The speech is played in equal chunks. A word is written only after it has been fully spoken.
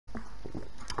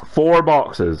4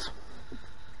 boxes.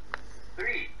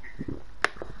 3.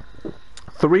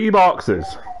 3 boxes.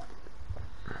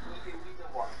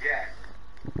 Yeah.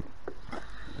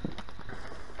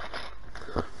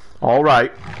 All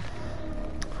right.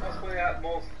 Let's play at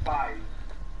most 5.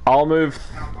 I'll move.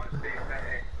 How much space that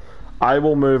is? I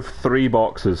will move 3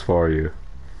 boxes for you.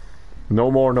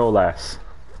 No more, no less.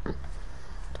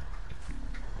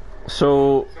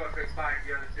 So, So if it's 5,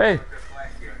 you're hey. just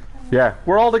left here. yeah,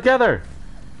 we're all together.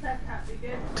 That can't be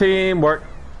good. Teamwork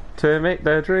to make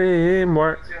the dream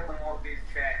work. Once you unlock these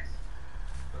chests,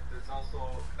 but there's also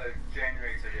a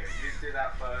generator here. You do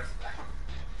that first.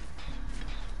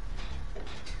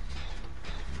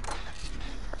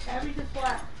 Abby just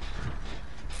left.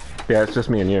 Yeah, it's just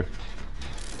me and you.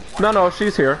 No, no,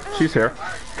 she's here. She's here.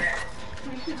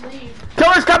 We should leave.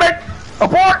 Killer's coming!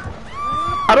 Abort!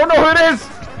 I don't know who it is!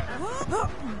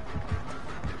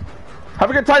 Have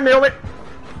a good time, Naomi!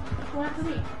 Go after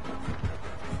me.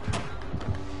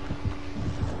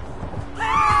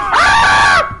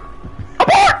 Ah!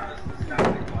 Abort!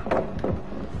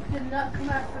 Did not come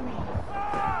after me.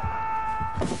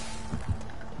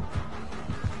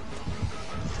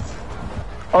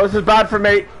 Oh, this is bad for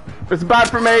me. This is bad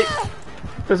for me.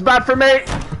 This is bad for me.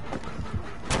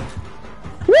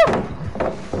 Woo!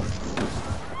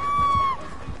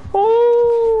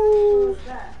 Oh! What's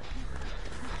that?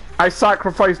 I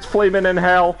sacrificed Flaming in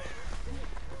Hell.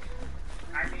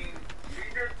 I mean, she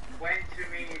just went to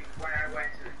me when I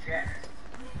went to the chest.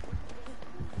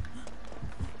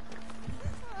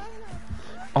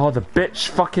 Oh, the bitch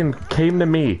fucking came to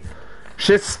me.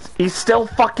 He's still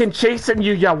fucking chasing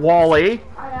you, ya Wally.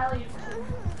 I alley.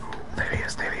 There he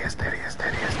is, there he is, there he is,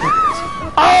 there he is, there he is.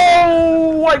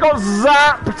 Oh! I got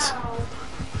zapped!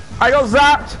 I got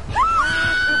zapped!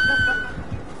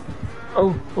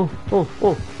 Oh, oh, oh,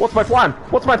 oh. What's my plan?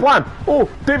 What's my plan? Oh,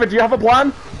 David, do you have a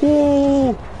plan?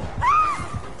 Oh!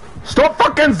 Stop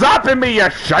fucking zapping me, you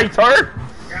shiter!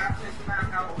 You have to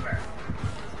snap out of it.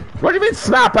 What do you mean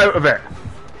snap out of it?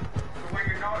 So when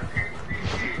you're not taking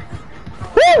these,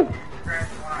 Woo! press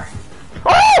Y.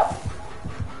 Oh!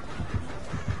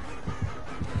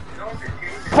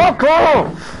 Fuck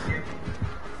off!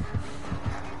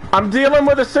 I'm dealing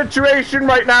with a situation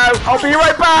right now. I'll be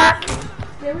right back!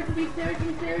 Stay with me, stay with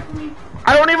me, stay with me.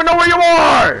 I don't even know where you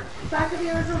are! Back of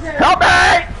the original there. Help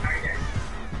me!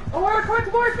 Or come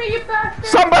towards me, you bastard!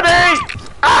 Somebody!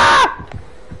 Ah!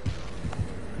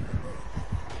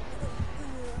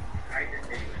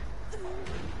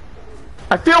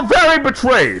 I feel very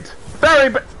betrayed.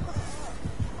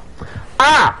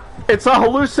 Ah! It's a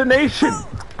hallucination.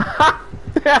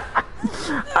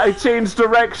 I changed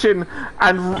direction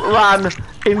and ran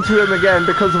into him again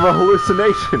because of a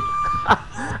hallucination.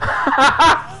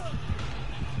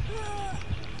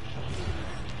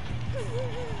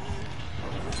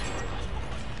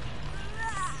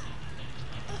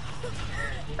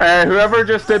 Whoever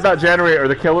just did that generator,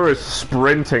 the killer is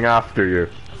sprinting after you.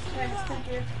 Okay, thank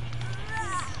you.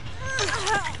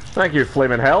 Thank you,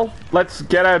 Flamin' Hell. Let's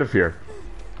get out of here.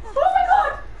 Oh my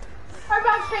god! I'm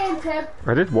back saying, Tim.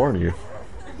 I did warn you.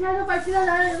 Yeah, no, but I see that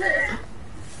I Did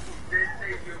say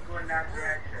you were going that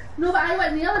direction. No, but I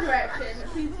went in the other direction.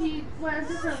 It means he went a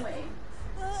different way.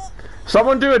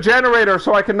 Someone do a generator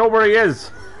so I can know where he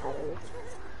is. I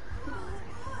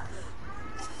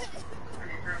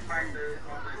need to find the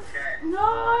chest.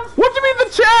 No! What do you mean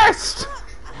the chest?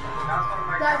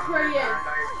 That's where he is.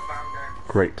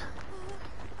 Great.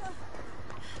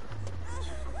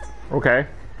 Okay.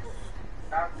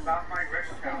 That's my wrist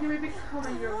Then count. you may be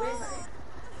coming your way, buddy.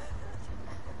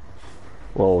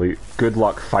 Well, good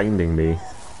luck finding me.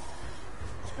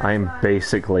 I'm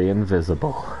basically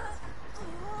invisible.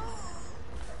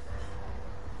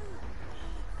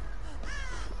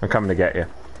 I'm coming to get you.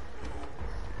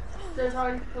 There's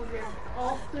already people here.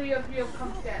 All 3 of you have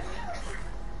come to get me.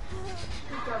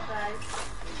 Good job, guys.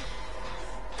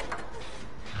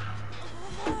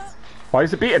 Why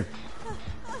is it beating?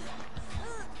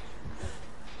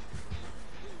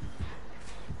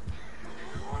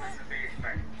 One in the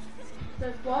basement.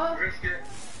 There's what? Risk it.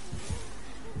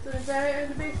 There's a generator in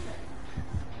the basement.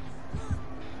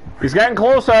 He's getting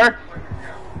closer.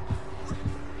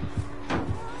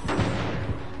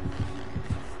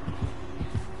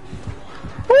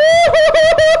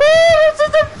 This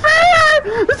isn't fair!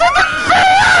 This isn't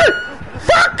fair!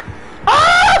 Fuck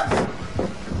off!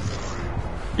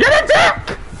 You're a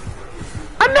dick!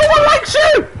 And no one likes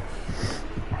you!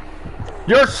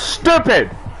 You're stupid!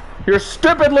 You're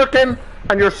stupid looking,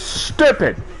 and you're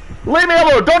stupid! Leave me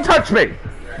alone! Don't touch me!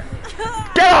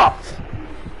 Get off!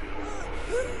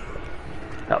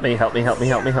 Help me, help me, help me,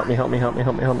 help me, help me, help me, help me,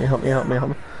 help me, help me, help me, help me, help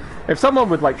me. If someone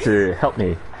would like to help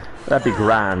me, that'd be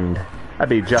grand. That'd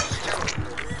be just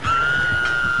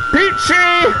peachy!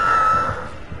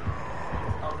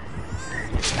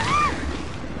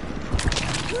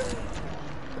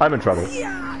 I'm in trouble. I'm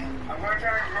gonna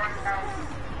try and run down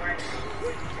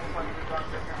when it's gone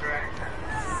different direction.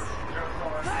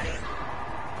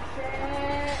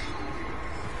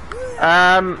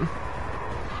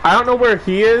 I don't know where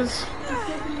he is.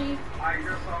 I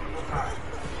just saw him go past.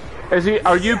 Is he?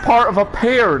 Are you part of a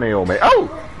pair, Naomi? Oh!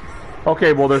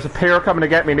 Okay, well, there's a pair coming to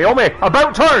get me. Naomi,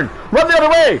 about turn! Run the other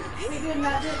way! We did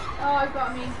magic. Oh, I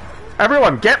got me.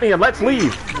 Everyone, get me and let's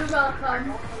leave! You're welcome.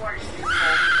 What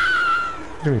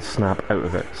do you mean, snap out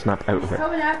of it? Snap out of it.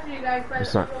 Coming after you guys by the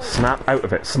Snap out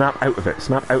of it. Snap out of it.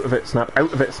 Snap out of it. Snap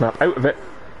out of it. Snap out of it.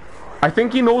 I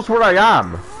think he knows where I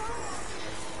am.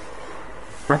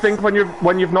 I think when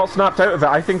you've not snapped out of it,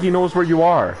 I think he knows where you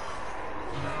are.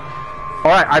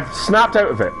 Alright, I've snapped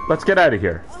out of it. Let's get out of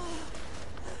here.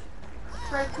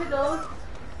 Right to those.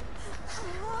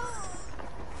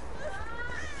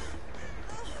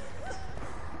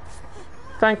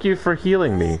 Thank you for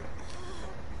healing me.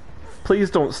 Please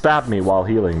don't stab me while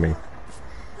healing me.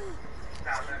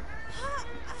 Stop it.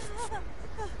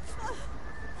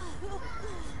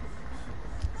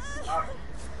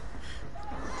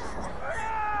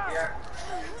 Yeah.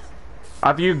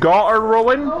 Have you got her,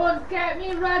 Rowan? Go on, get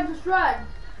me, run, just run.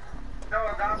 No,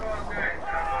 that's what I was doing.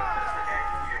 I was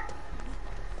just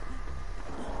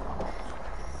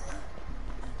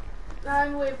protecting you.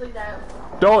 I'm waving now.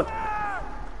 Don't!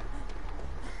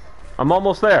 I'm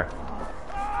almost there.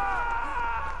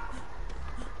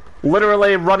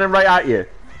 Literally running right at you.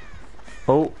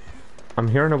 Oh, I'm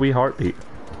hearing a wee heartbeat.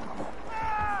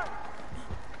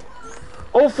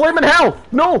 Oh, flaming hell!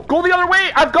 No, go the other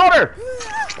way! I've got her!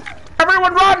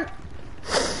 Everyone run!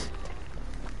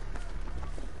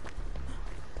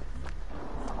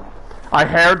 I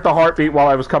heard the heartbeat while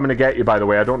I was coming to get you, by the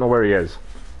way. I don't know where he is.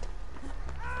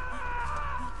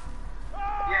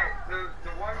 Yeah, the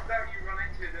ones that you run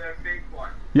into, the fake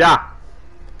one. Yeah.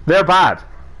 They're bad.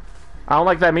 I don't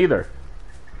like them either.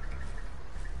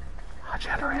 Ah,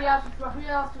 generator. We have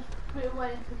to put it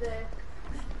away into there.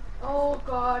 Oh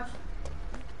god.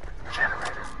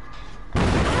 Generator.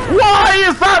 Why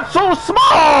is that so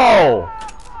small?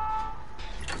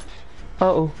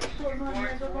 Uh-oh. Don't run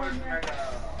there, don't run there.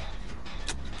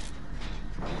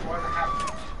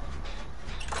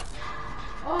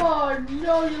 Oh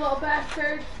no, you little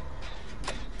bastard.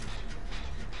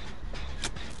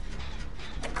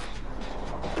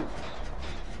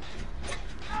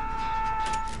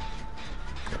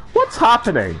 What's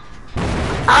happening?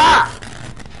 Ah!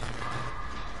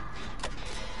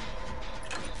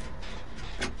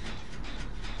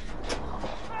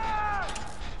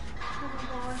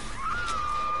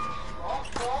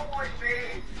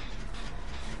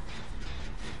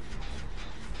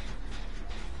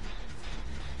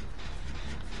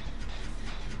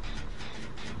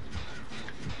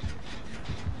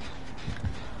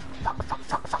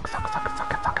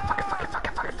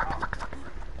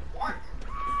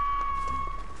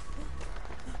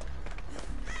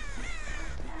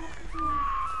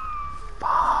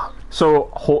 So,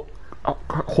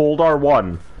 hold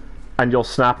R1 and you'll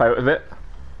snap out of it.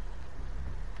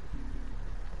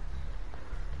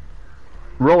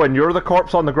 Rowan, you're the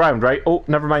corpse on the ground, right? Oh,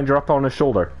 never mind, you're up on his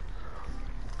shoulder.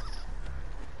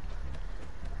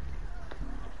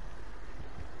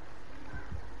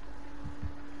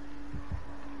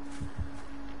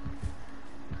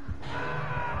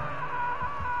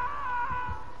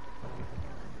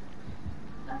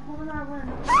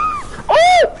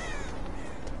 Oh!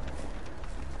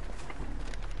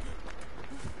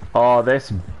 Oh,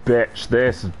 this bitch,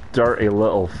 this dirty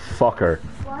little fucker.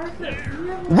 Why is it?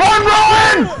 Run,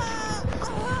 Rowan!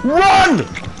 Run!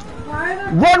 Why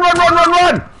are Run, run, run, run,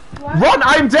 run! Run,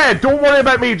 I'm dead! Don't worry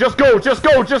about me, just go, just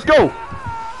go, just go!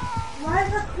 why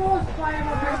is there claws flying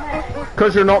over your head?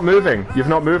 Because you're not moving. You've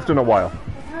not moved in a while.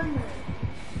 What have you?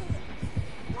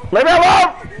 Leave me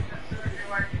alone!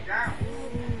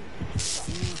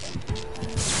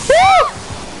 Woo!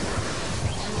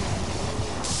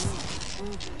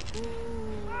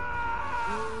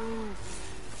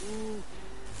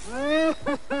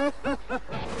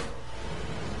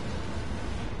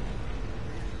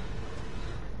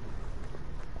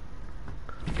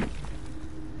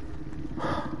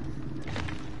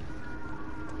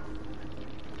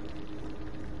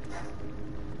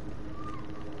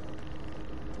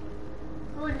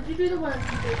 Oh, did you do the one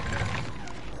you did?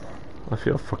 I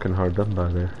feel fucking hard done by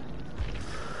there.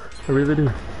 I really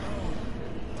do.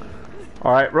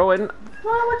 Alright, Rowan.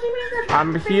 Well, what do you mean there's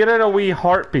I'm hearing a wee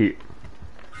heartbeat.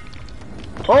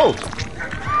 Oh!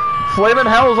 Flaming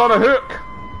Hell's on a hook!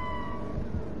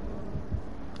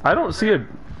 I don't see a...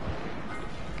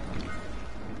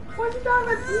 What's he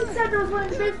talking about? He said there was one in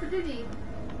the basement, did he?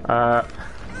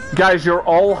 Guys, you're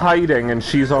all hiding and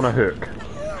she's on a hook.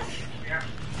 Yeah.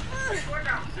 Go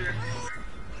downstairs.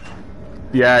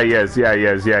 Yeah, he is. Yeah, he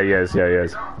is. Yeah, he is. Yeah, he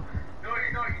is. No,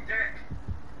 you're not, you dick.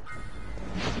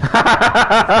 Do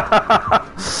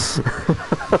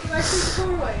I see the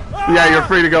doorway? Yeah, you're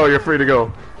free to go. You're free to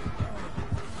go.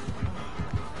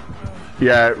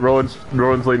 Yeah, Rowan's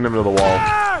leading him to the wall.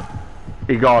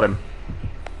 He got him.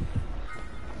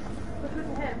 What's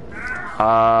with him?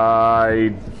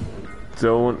 I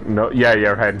don't know. Yeah,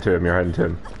 you're heading to him. You're heading to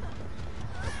him.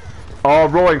 Oh,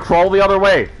 Rowan, crawl the other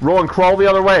way. Rowan, crawl the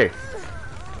other way.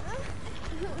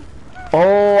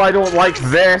 Oh, I don't like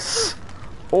this.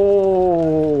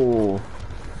 Oh.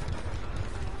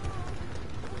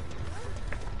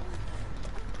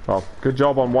 Well, good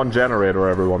job on one generator,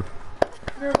 everyone.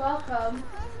 You're welcome.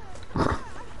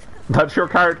 That's your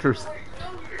characters.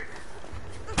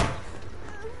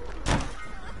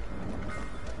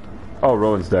 Oh,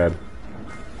 Rowan's dead.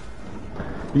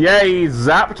 Yeah, he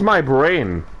zapped my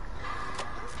brain.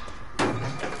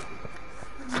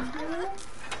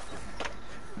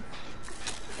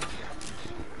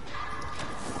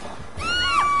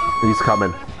 He's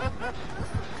coming.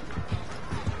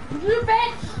 You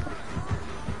bitch!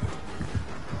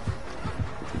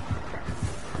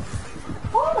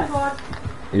 Oh my god.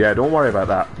 Yeah, don't worry about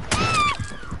that.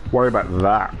 Worry about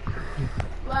that.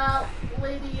 Well,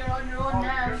 lady, you're on your own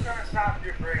now. Who's gonna stop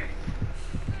your brain?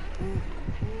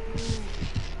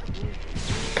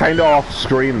 Kinda off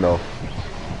screen though.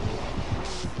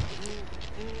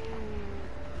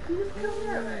 You just killed me,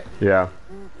 right? Yeah.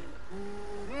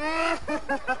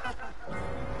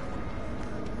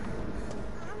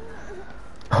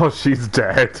 Oh, she's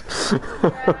dead.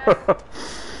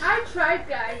 I tried,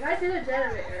 guys. I did a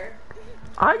generator.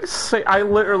 I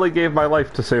literally gave my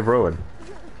life to save Rowan.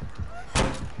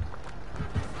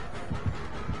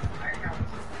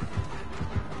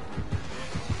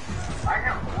 I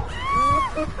know.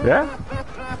 Yeah?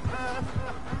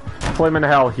 Flamin'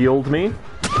 Hell healed me.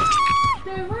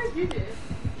 Dude, what did you do?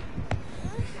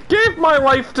 Gave my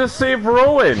life to save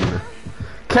Rowan.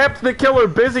 Kept the killer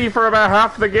busy for about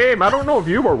half the game. I don't know if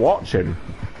you were watching.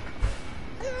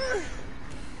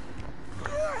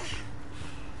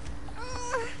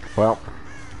 Well.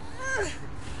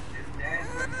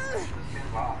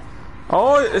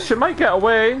 Oh, she might get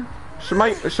away. She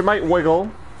might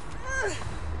wiggle.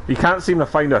 You can't seem to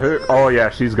find a hook. Oh yeah,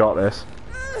 she's got this.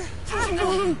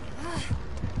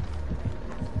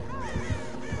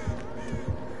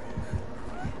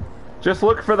 Just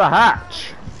look for the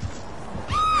hatch.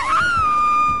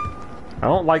 I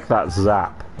don't like that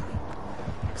zap.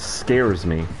 It scares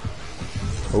me.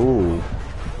 Ooh.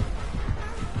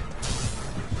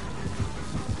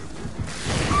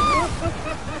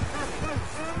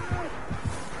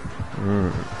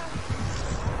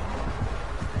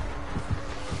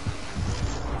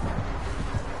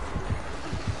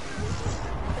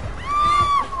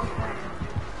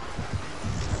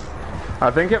 I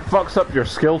think it fucks up your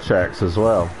skill checks as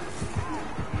well.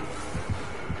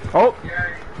 Oh!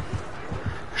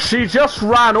 She just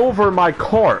ran over my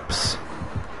corpse.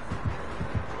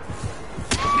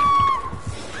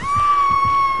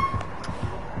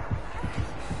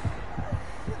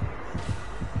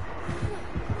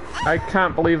 I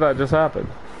can't believe that just happened.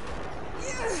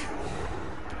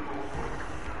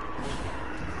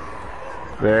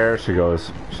 There she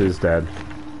goes. She's dead.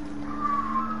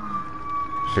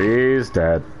 She's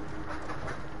dead.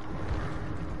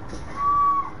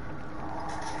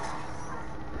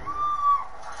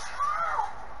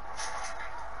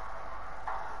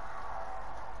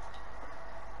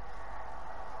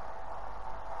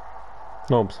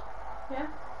 Knobs. Yeah?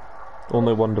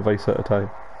 Only one device at a time.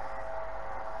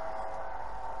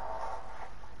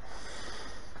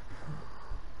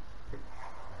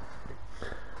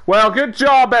 Well, good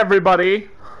job, everybody.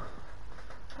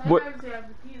 What? I was the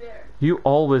MVP there. You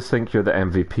always think you're the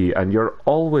MVP, and you're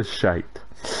always shite.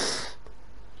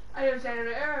 I did a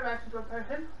generator. I'm actually one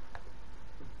person.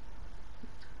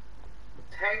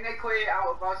 Technically,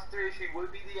 out of us three, she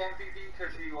would be the MVP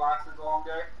because she lasted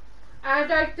longer.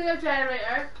 And I did a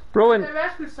generator. Rowan, I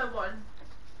rescued someone.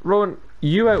 Rowan,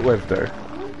 you outlived her.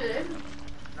 Who did?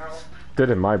 No. Did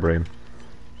in my brain.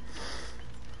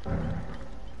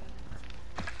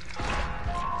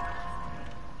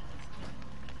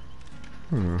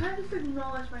 I just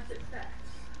acknowledge my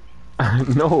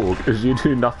success. No, because you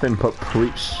do nothing but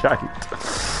preach shite.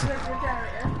 There's a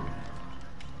generator.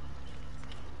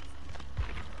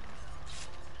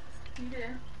 You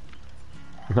did.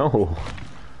 No.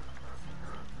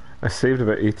 I saved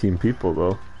about 18 people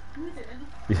though. You didn't.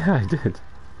 Yeah, I did.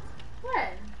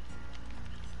 When?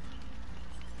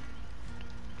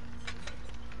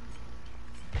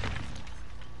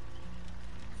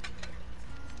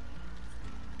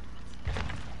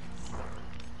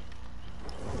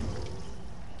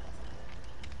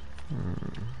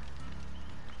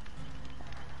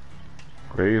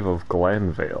 Grave of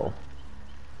Glenvale.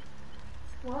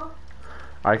 What?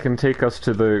 I can take us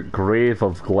to the grave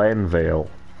of Glenvale.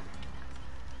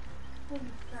 Oh,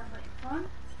 sounds like fun.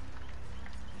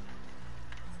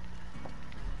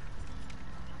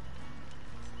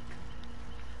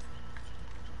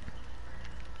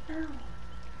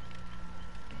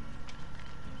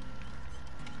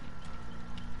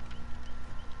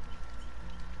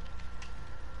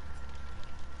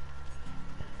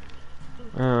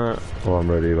 Ow. Oh,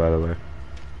 I'm ready by the way.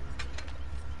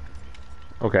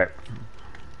 Okay.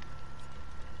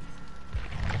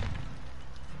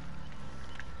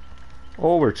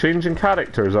 Oh, we're changing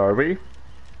characters, are we?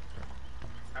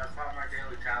 That's part of my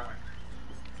daily challenge.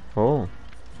 Oh,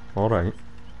 alright.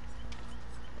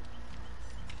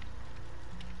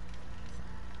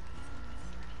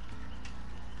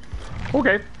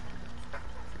 Okay.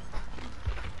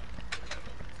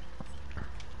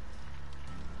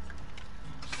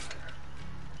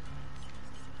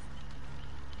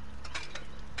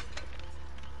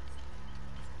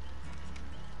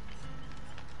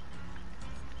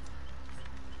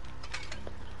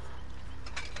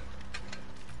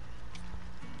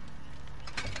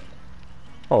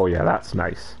 Oh yeah, that's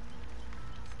nice.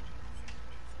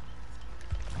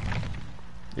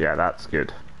 Yeah, that's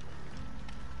good.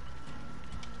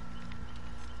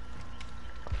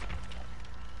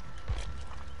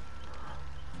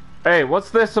 Hey, what's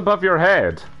this above your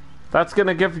head? That's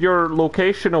gonna give your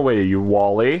location away, you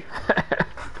Wally.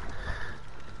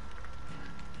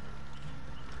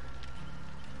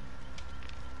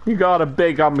 You got a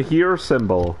big I'm here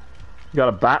symbol. You got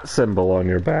a bat symbol on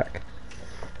your back.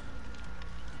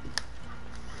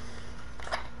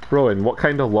 Rowan, what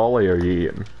kind of lolly are you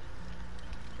eating?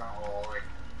 Not all like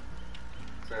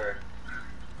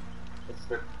it's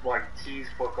the like cheese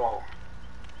for golf.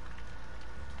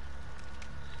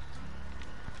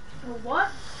 So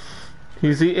what?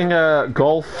 He's eating a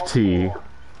golf tee.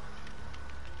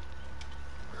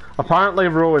 Apparently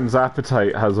Rowan's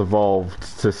appetite has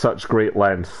evolved to such great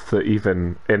length that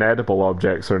even inedible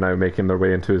objects are now making their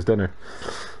way into his dinner.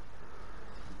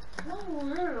 Oh,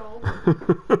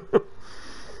 weirdo.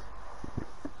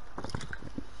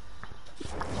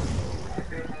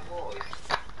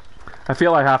 I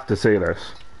feel I have to say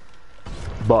this,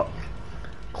 but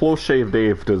Close Shave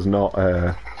Dave does not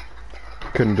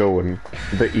condone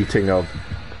the eating of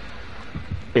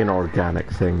inorganic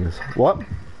things. What?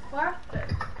 Plastic.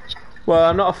 Well,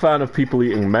 I'm not a fan of people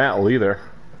eating metal either.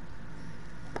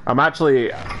 I'm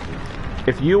actually...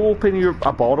 If you open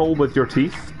a bottle with your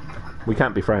teeth, we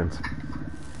can't be friends.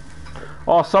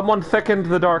 Oh, someone thickened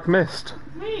the dark mist.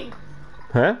 Me.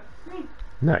 Huh? Me.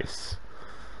 Nice.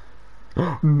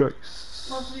 Nice.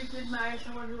 Most of you could marry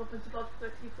someone who opens a bottle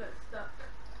with their teeth that's stuck.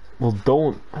 Well,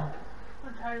 don't.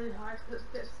 Entirely hard because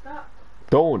it gets stuck.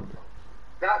 Don't.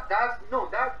 That's no.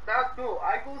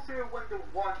 I go through a window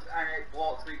once and it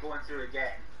blocks me going through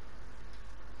again.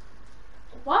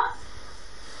 What?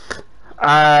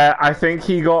 I think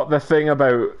he got the thing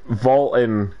about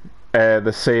vaulting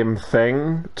the same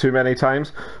thing too many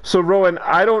times. So, Rowan,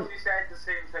 I don't... She said the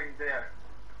same thing there.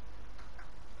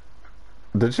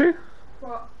 Did she?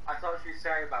 What? I thought she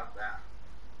said about that.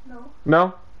 No.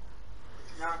 No?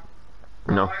 No.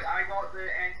 No. I got the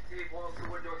entity blocks the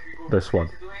window if you go This one.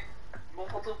 into it.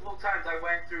 Multiple times I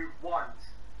went through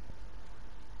once.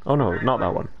 Oh no, not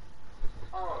that one.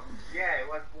 Oh, yeah,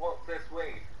 let's walk this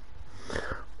way.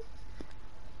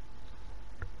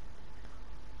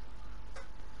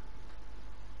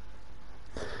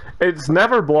 It's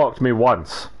never blocked me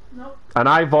once. Nope. And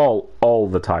I vault all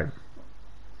the time.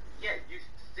 Yeah, you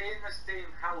stay in the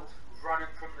same house running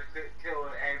from the killer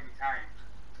every time.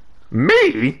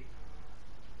 Me?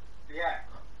 Yeah.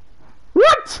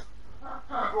 What?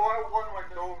 You go out one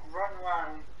window, run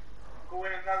around, go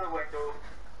in another window.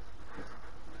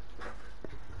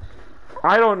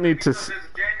 I don't need to... There's a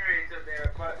generator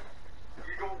there, but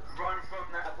you don't run from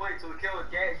that place till the killer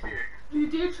gets you. You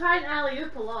do try and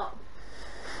alley-oop a lot.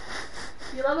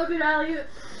 You love a good alley-oop.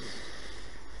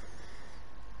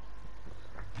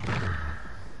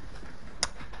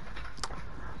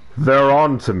 They're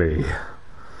on to me.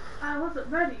 I wasn't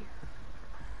ready.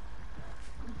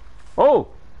 Oh!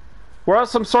 We're at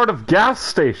some sort of gas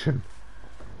station.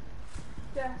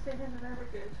 Gas stations are never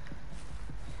good.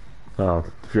 Oh,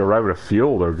 if you're out of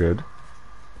fuel, they're good.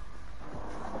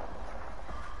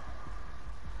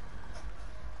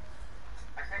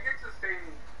 I think it's the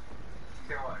same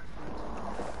killer.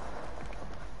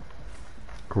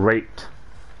 Great.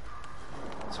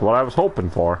 That's what I was hoping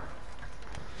for.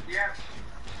 Yeah.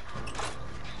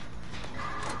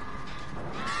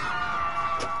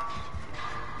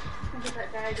 Look at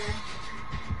that guy there.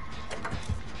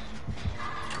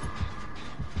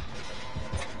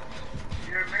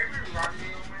 Yeah, maybe run me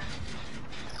over.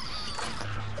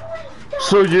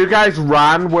 So you guys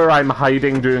ran where I'm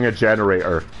hiding doing a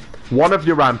generator. One of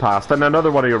you ran past, and another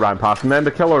one of you ran past, and then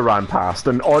the killer ran past,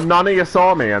 and none of you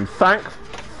saw me, and thank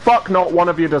fuck not one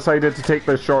of you decided to take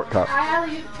this shortcut. I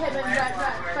only used him and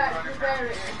back to the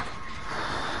generator.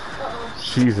 Uh-oh.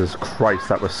 Jesus Christ,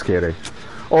 that was scary.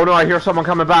 Oh no, I hear someone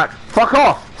coming back. Fuck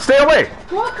off! Stay away!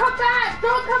 Don't come back!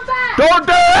 Don't come back! Don't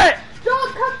do it!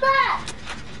 Don't come back!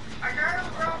 I got him,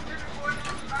 bro. There's a boy on the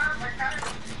map. I got him.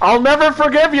 I'll never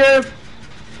forgive you!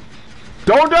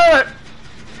 Don't do it! It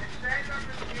says on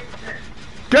the screen.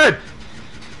 Good!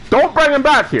 Don't bring him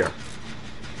back here! I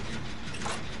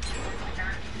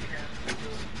can't see him.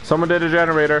 Someone did a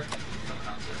generator.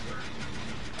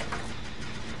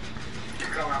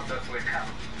 Come out this way now.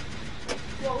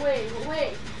 What way? What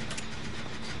way?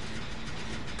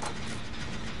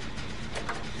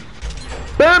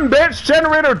 Boom, bitch!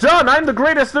 Generator done! I'm the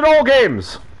greatest in all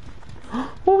games!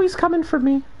 Oh, he's coming for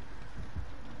me.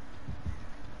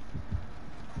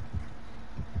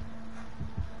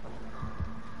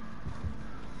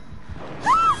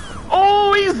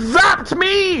 Oh, he zapped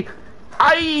me!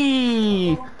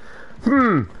 Aye!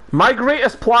 My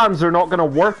greatest plans are not going to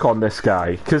work on this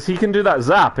guy, because he can do that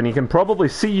zap, and he can probably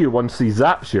see you once he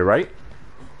zaps you, right?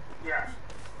 Yeah.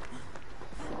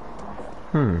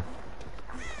 The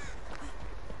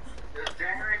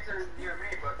generator is near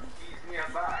me, but he's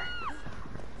nearby.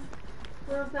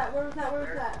 Where was that? Where was that? Where was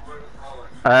that? Where's Hollis?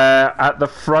 At the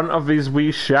front of his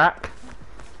wee shack.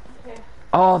 Okay.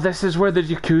 Oh, this is where the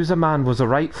Yakuza man was a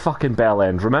right fucking bell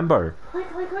end, remember?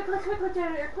 Quickly,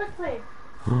 generator, quickly!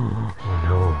 Oh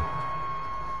no.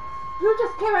 You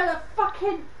just came out of the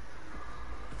fucking...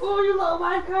 Oh, you little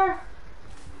wanker!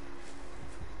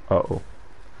 Uh-oh.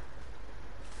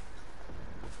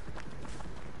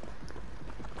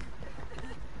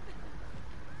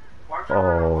 Watch out,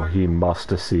 Oh, Hollis. he must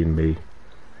have seen me.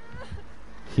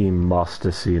 He must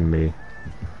have seen me.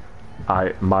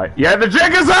 Yeah, the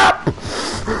jig is up!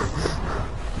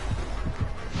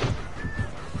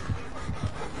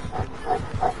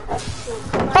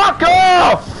 Fuck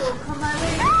off! So come my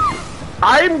way.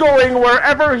 I'm going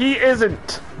wherever he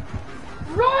isn't.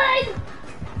 Run!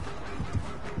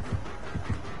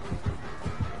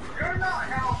 You're not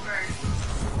helping.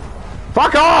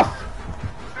 Fuck off!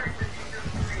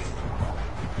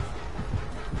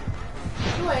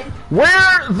 Run.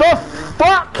 Where the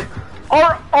fuck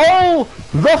are all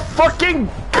the fucking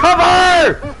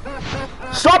cover?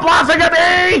 Stop laughing at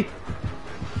me!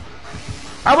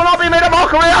 I will not be made a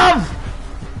mockery of!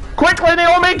 Quickly,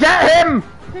 Naomi, get him!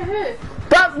 To who?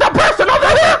 The person on the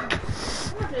hook! I'm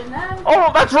not doing that.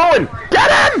 Oh, that's Rowan!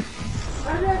 Get him!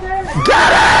 There.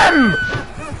 Get him!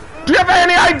 Do you have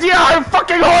any idea how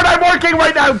fucking hard I'm working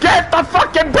right now? Get the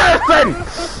fucking person!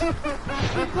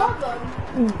 You got them.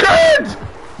 Good!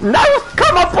 Now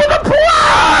come up with a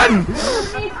plan!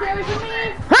 Stay away from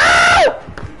me! Help!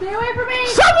 Stay away from me!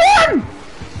 Someone!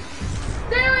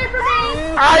 Stay away from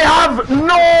me! I have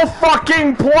no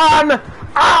fucking plan at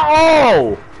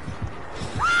all!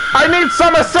 I need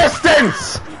some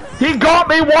assistance! He got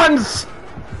me once!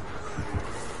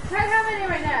 Can't have any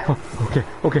right now. Okay.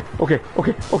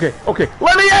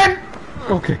 Let me in!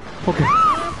 Okay.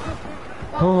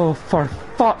 Oh, for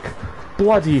fuck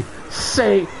bloody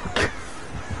sake!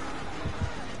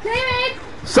 David!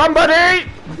 Somebody!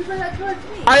 You bring that towards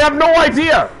me. I have no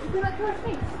idea! You bring that towards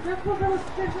me. Just go from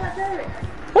that generator.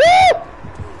 Woo!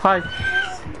 Hi.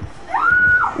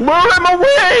 Lure him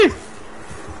away!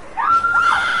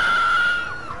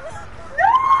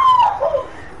 No!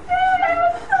 David,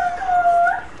 I'm so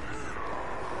cold!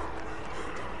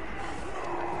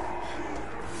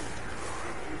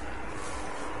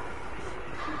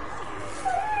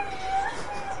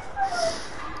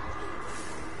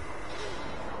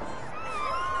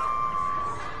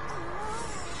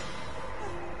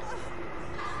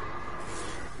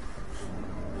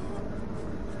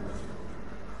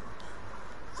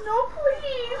 No,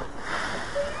 please!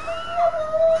 Leave me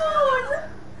alone!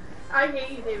 I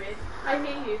hate you, David. I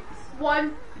hate you.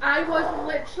 1 I was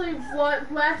literally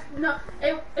what less. No,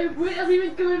 it wouldn't have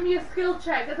even given me a skill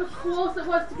check. That's how close it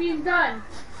was to being done.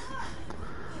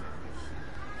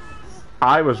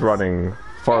 I was running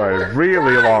for a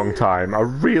really long time. A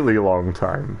really long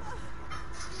time.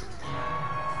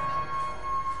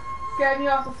 Get me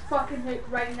off this fucking hook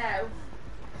right now.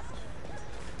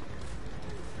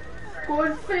 Go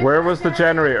and fix Where was the it.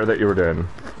 generator that you were doing?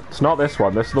 It's not this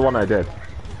one. This is the one I did.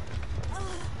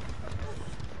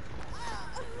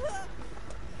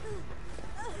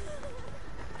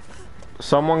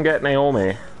 Someone get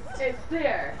Naomi. It's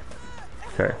there.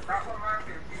 Okay. That's what I'm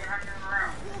asking. See you hanging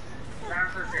around.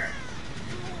 Answer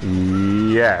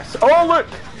yes. Yes. Oh, look!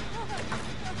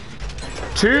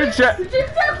 Did you see how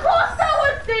close that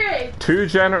was there? Two Get me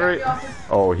generate. off this.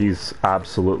 Oh, he's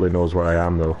absolutely knows where I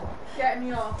am, though. Get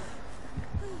me off.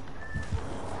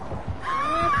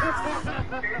 Jason,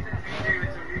 David,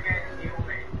 so you get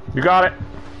Naomi. You got it.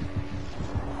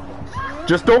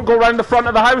 Just don't go round the front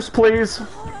of the house, please.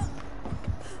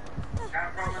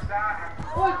 Can't promise that.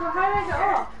 Oh, so how do I get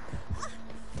off?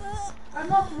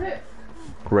 I'm off the hook.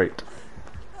 Great.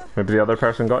 Maybe the other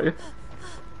person got you?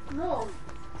 No.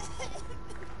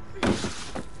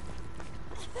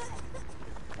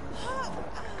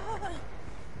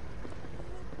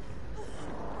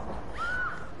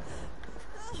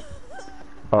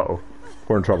 Uh-oh.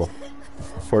 We're in trouble.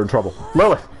 We're in trouble.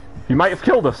 Lilith! You might have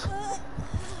killed us!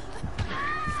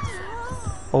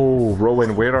 Oh,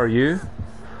 Rowan, where are you?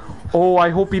 Oh, I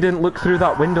hope he didn't look through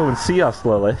that window and see us,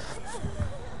 Lilith.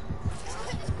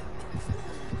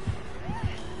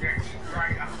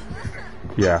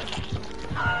 Yeah.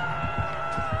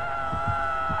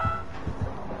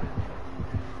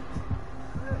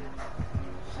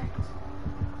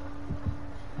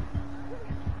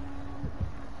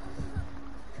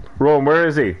 Rowan, where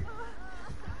is he? I think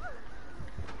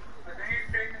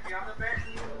he's taking the other bit.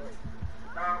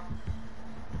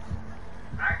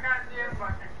 I can't see him, but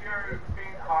I can hear his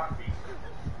faint heartbeat.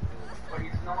 But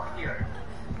he's not here.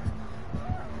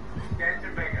 He's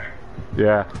getting bigger.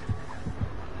 Yeah.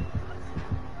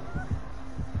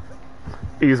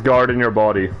 He's guarding your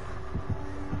body. So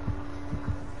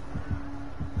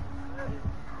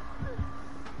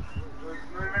he's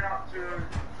moving up to,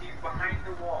 he's behind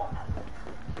the wall.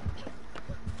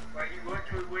 But he's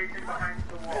literally waiting behind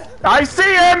the wall. I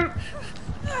see him!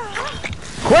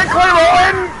 Quickly,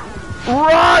 Rowan!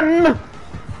 Run!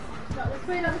 That was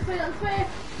way, that was way, that was way.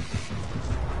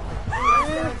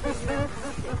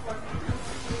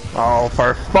 Oh,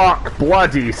 for fuck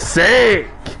bloody sake!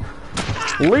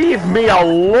 Leave me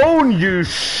alone, you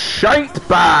shite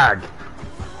bag!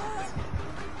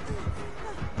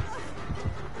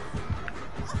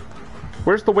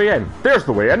 Where's the way in? There's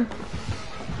the way in.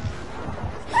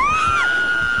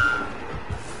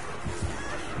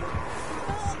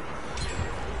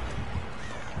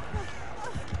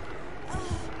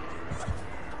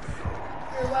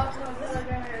 You're welcome until I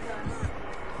get hair done.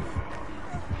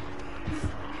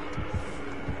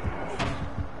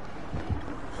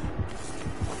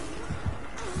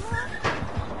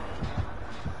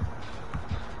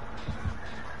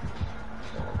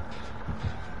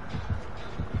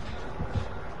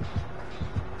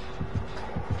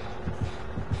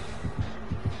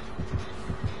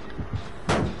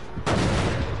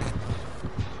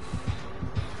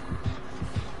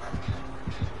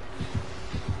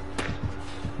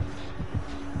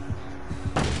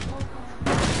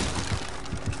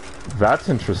 That's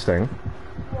interesting.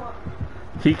 What?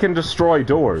 He can destroy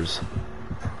doors.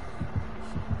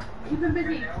 Keep him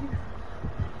busy.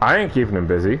 I ain't keeping him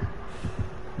busy.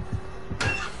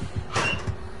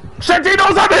 Shit, he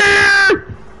knows I'm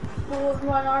here! We'll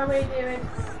run our way, David.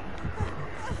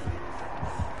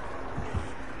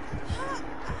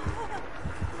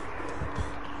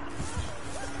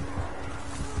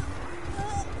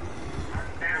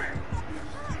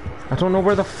 I don't know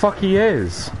where the fuck he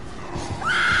is.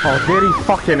 Oh, there he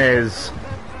fucking is.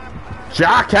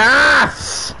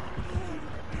 Jackass!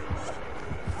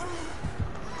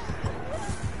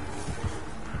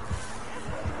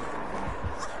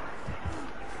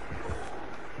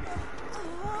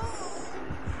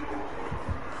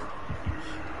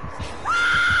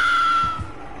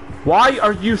 Why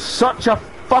are you such a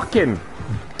fucking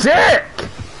dick?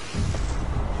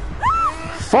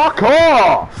 Fuck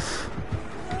off!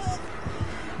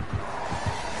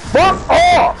 Fuck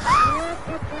off!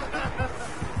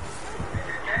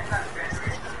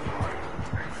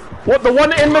 What, the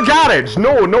one in the garage?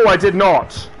 No, no, I did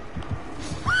not.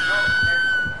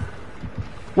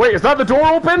 Wait, is that the door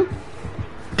open?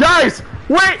 Guys,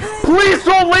 wait, please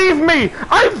don't leave me!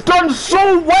 I've done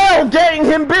so well getting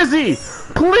him busy!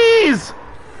 Please!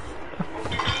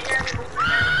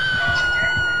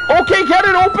 Okay, get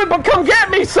it open, but come get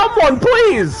me, someone,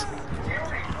 please!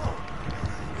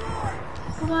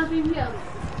 Come on, be healed.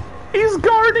 He's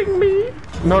guarding me!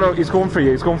 No, he's going for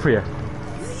you, he's going for you.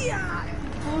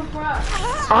 Go for us.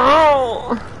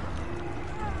 Oh!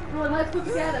 Come on, let's go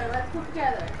together. Let's go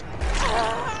together.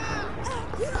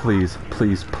 Please,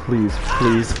 please, please,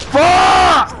 please.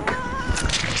 Fuck!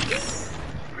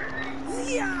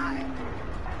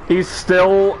 He's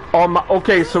still on my...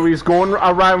 Okay, so he's going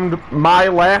around my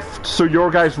left, so your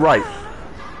guy's right.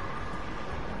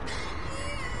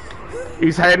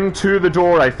 He's heading to the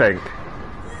door, I think.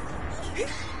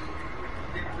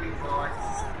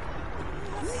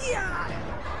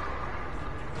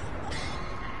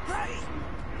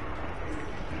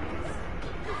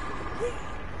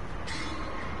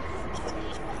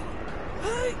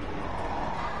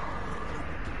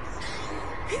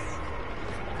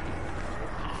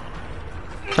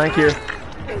 Thank you.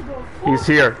 He's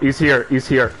here, he's here, he's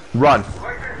here. Run.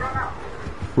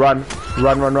 Run,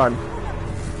 run, run, run.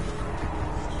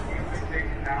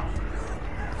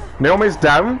 Naomi's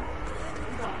down?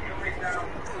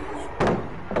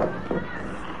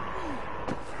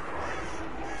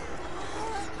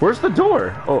 Where's the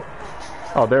door?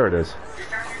 Oh, there it is.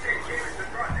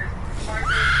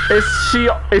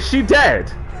 Is she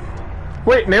dead?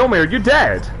 Wait, Naomi, are you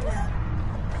dead?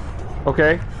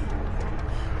 Okay.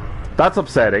 That's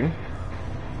upsetting.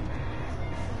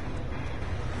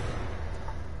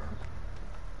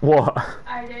 What?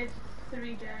 I did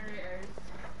 3 generators.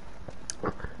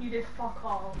 You did fuck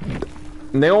all.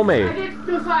 Naomi. I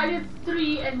did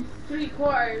 3 and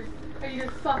 3/4, and you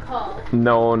did fuck all.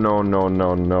 No.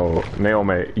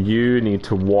 Naomi, you need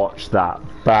to watch that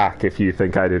back if you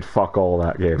think I did fuck all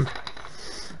that game.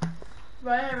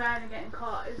 Running around and getting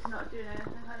caught is not doing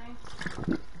anything,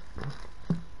 honey.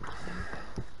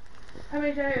 How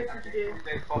many generators did you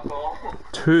do?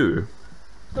 2.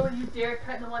 So you dare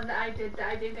count the one that I did that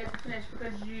I didn't get to finish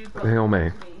because you brought Naomi.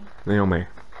 it to me. Naomi.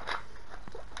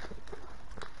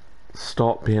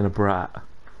 Stop being a brat.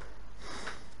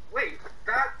 Wait,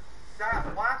 that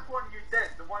last one you did,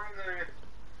 the one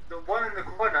in the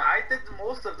corner, I did the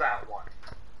most of that one.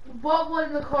 What one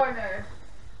in the corner?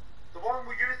 The one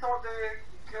where you thought the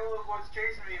killer was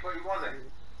chasing me, but he wasn't.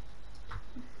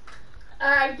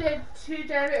 I did 2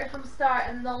 generators from start,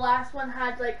 and the last one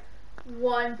had like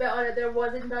 1 bit on it. There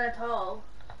wasn't none at all.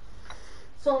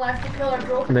 So unless the killer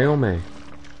broke it. Naomi,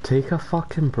 take a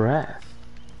fucking breath.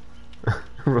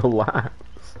 Relax.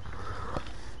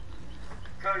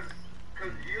 Cause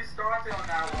you started on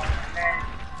that one, and then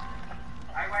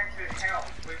I went to help,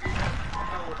 but you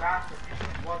know was after me,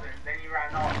 it wasn't. Then you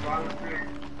ran off, so I was doing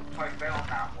quite well on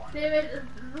that one. David,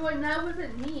 Roy, that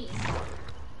wasn't me.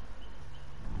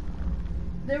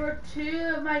 There were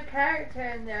 2 of my character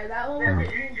in there. That one Yeah, was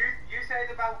but you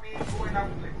said about me going out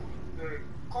the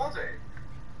closet.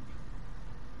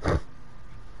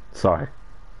 Sorry.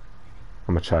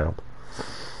 I'm a child.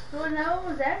 Roy, that one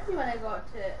was empty when I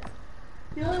got to it.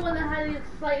 The only one that had the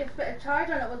slightest bit of charge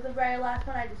on it was the very last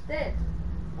one I just did.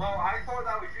 Well, I thought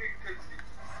that was you, because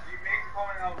you made the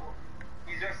comment of,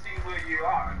 he's just seeing where you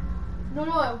are. No,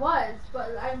 it was,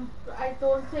 but I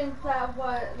don't think that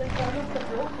was the killer must have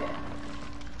broke it.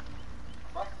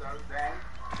 Must have, then.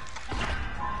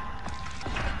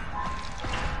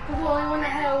 The only one that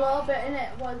had a little bit in it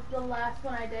was the last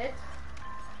one I did.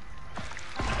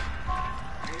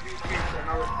 Maybe it takes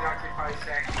another 35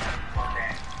 seconds, but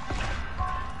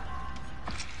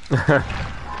then.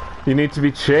 You need to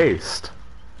be chased.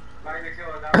 Like the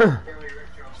killer, that was really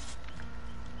ritual.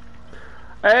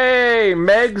 Hey,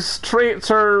 Meg's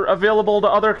traits are available to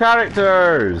other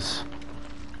characters.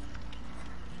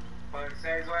 But it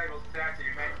says level 30,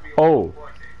 you meant to be Oh. level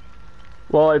 40.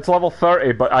 Well, it's level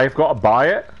 30, but I've got to buy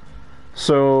it.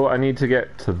 So I need to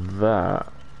get to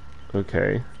that.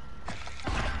 Okay.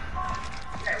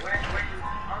 Yeah, when you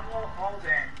unlock all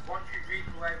them, once you reach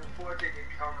level 40, they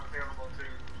become available to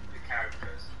the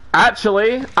characters.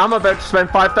 Actually, I'm about to spend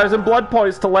 5,000 blood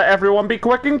points to let everyone be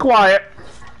quick and quiet.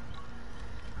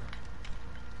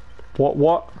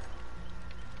 What?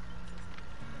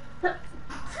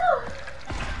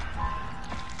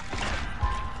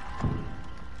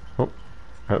 Oh,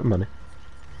 out of money.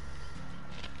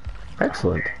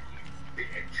 Excellent.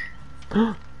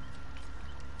 Bitch.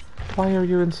 Why are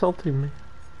you insulting me?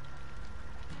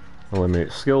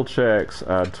 Eliminate skill checks,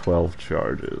 add 12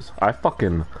 charges. I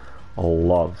fucking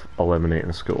love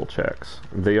eliminating skill checks.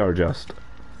 They are just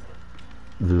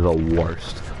the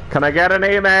worst. Can I get an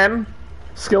amen?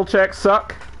 Skill checks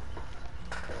suck.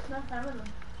 Not fun with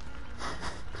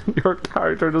them. Your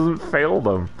character doesn't fail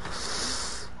them.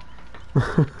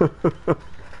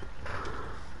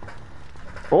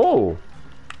 Oh,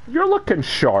 you're looking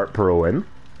sharp, Rowan.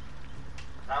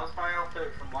 That was my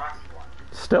outfit from last one.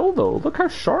 Still though, look how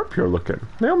sharp you're looking.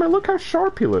 Naomi, look how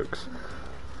sharp he looks.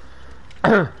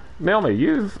 Naomi,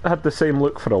 you've had the same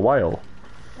look for a while.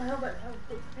 I know, but how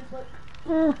good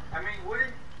look. I mean,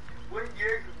 wouldn't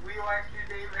you realize you,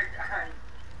 David, and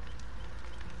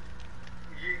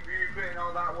you put in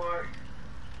all that work?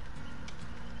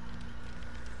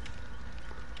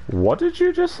 What did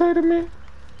you just say to me?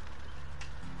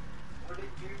 Wouldn't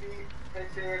you be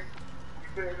pissed if you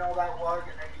put in all that work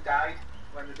and then you died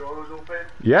when the door was open?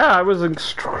 Yeah, I was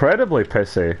incredibly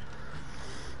pissy.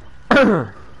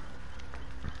 So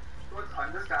it's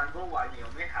understandable why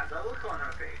Naomi had that look on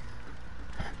her face.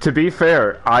 To be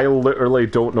fair, I literally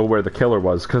don't know where the killer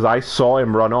was because I saw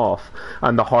him run off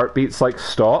and the heartbeats like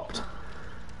stopped.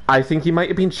 I think he might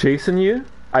have been chasing you.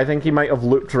 I think he might have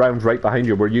looped around right behind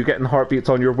you. Were you getting heartbeats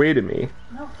on your way to me?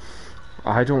 No.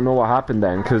 I don't know what happened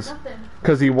then Nothing.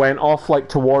 because he went off like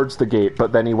towards the gate,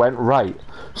 but then he went right.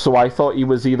 So I thought he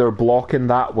was either blocking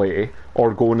that way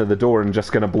or going to the door and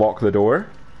just going to block the door.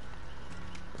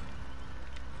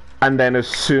 And then as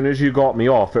soon as you got me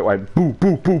off, it went boo,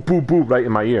 boo, boo, boo, boo right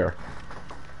in my ear.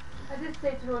 I did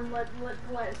say to him, let us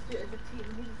do it as a team.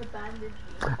 He just abandoned me.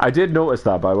 I did notice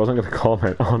that, but I wasn't going to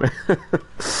comment on it.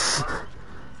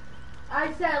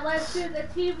 I said, let's do the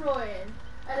team, Rowan.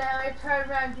 And then I turned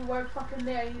around, you weren't fucking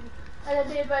there. And then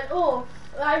David went, oh,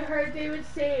 I heard David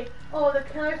say, oh, the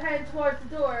killer's heading towards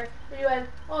the door. And you went,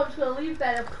 oh, I'm just going to leave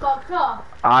that and fucked off.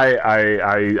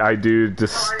 I do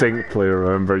distinctly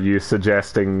remember you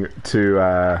suggesting to,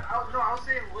 I was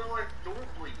saying, Lilith, don't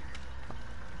leave.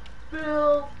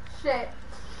 Bullshit.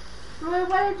 Rowan,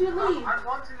 why did you leave? I'm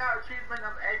wanting that achievement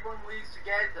of everyone leaves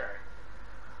together.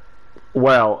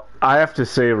 well, I have to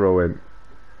say, Rowan,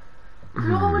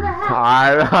 Rowan would have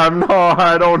helped.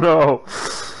 I don't know.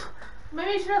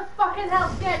 Maybe you should have fucking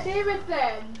helped get David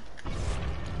then.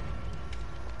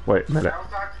 Wait a minute. I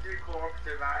also have to do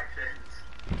cooperative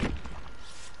actions.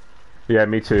 Yeah,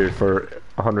 me too, for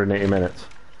 180 minutes.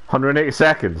 180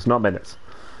 seconds, not minutes.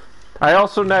 I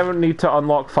also now need to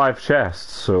unlock 5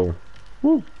 chests, so...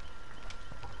 Woo.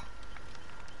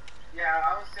 Yeah,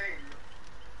 I was saying,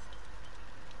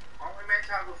 aren't we meant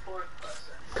to have a fourth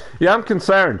person? Yeah, I'm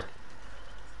concerned.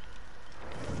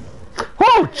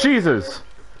 Oh, Jesus!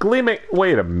 Gleaming...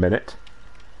 Wait a minute.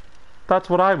 That's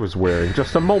what I was wearing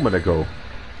just a moment ago.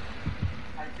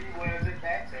 And he wears it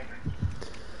better.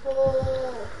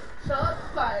 Oh, shots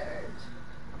fired.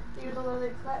 You're the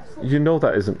one that's You know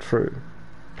that isn't true.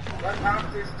 Let's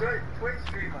have this Twitch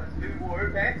streamers who wore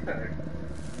it better.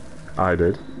 I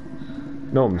did.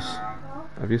 Gnomes,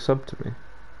 have you subbed to me?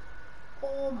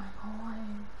 Oh my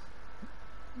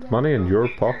god. Money in your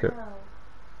pocket. No.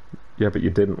 Yeah, but you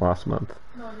didn't last month.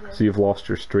 No, I didn't. So you've lost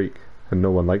your streak, and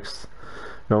no one likes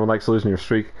losing your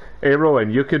streak. Hey, Rowan,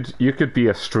 you could be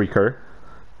a streaker,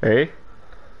 eh?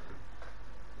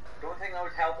 Don't think I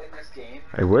would help in this game.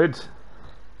 It would.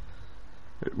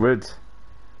 It would.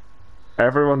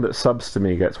 Everyone that subs to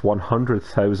me gets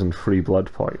 100,000 free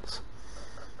blood points.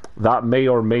 That may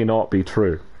or may not be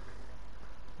true.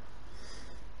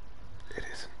 It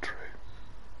isn't true.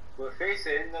 We're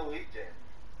facing the Legion.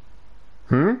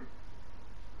 Hmm?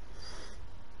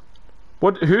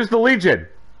 What? Who's the Legion?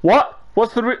 What?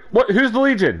 What's the what? Who's the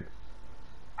Legion?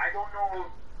 I don't know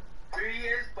who he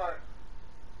is, but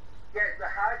yeah, the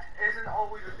hatch isn't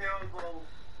always available,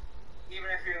 even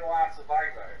if you're the last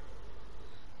survivor.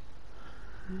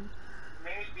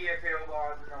 May be available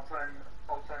as an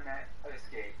alternate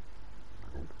escape.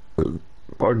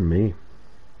 Pardon me.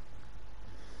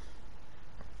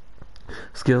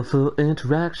 Skillful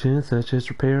interactions such as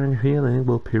repairing or healing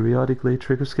will periodically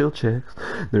trigger skill checks.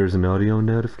 There's an audio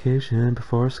notification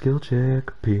before a skill check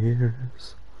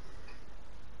appears.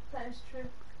 That is true.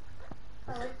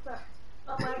 I like that.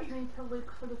 Allows me to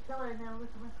look for the killer and then look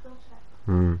at my skill check.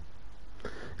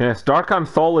 Yes, Dark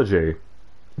Anthology.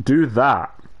 Do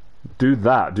that. Do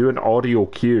that. Do an audio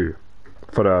cue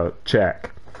for a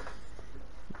check.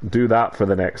 Do that for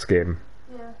the next game.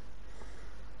 Yeah.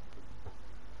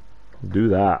 Do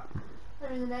that. I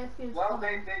mean, the next game's Well,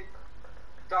 coming. they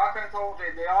Dark Anthology,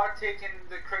 they are taking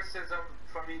the criticism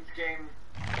from each game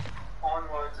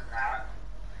onwards and that.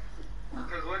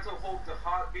 Because Little Hope, the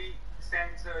heartbeat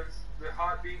sensors, the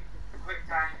heartbeat quick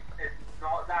time is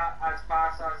not that as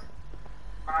fast as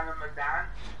Man and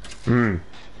Medan.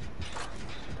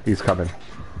 He's coming.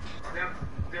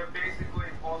 They're basically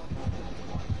impossible.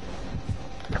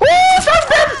 Oh,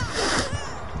 something!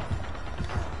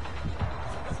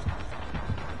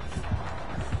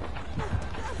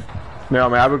 No, I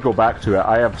mean, I would go back to it.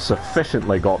 I have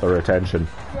sufficiently got their attention.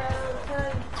 Yeah,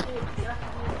 okay.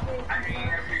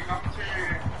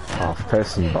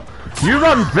 pissing, but you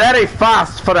run very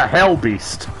fast for a hell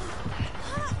beast.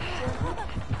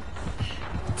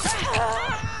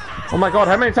 Oh my god,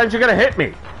 how many times are you gonna hit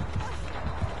me?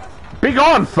 Be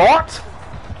gone, Thought!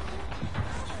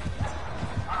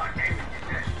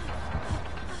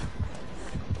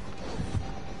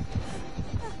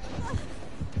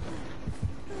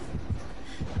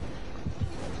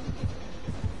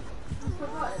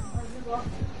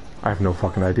 I have no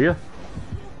fucking idea.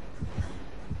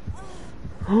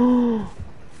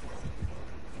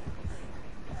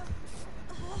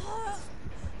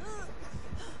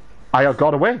 I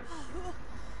got away.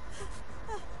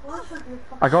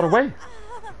 I got away.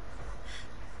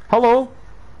 Hello?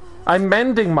 I'm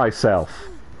mending myself.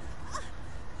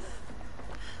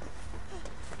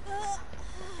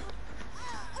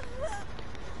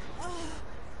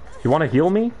 You want to heal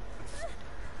me?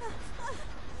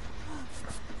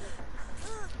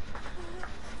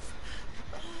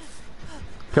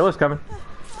 Killer's coming.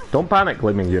 Don't panic,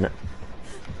 Gleaming Unit.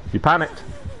 You panicked.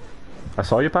 I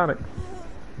saw you panic.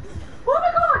 Oh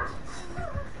my god!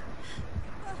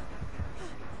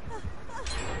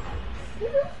 Who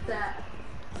is that?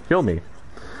 Heal me.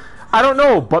 I don't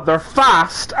know, but they're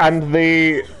fast and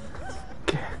they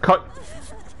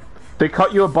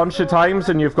cut you a bunch of times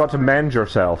and you've got to mend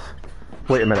yourself.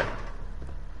 Wait a minute.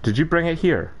 Did you bring it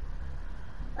here?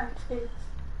 I did.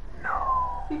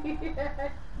 No. Yeah,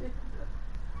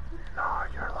 No,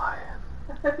 you're lying.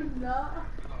 I'm not.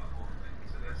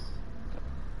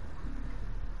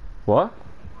 What?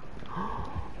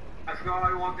 I forgot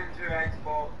I logged into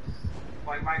Xbox,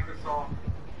 like Microsoft,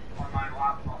 on my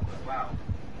laptop as well.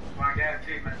 When I get a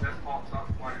achievement, this pops up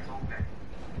when it's open.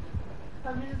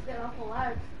 I'm just getting awful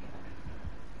loud.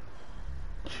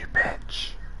 You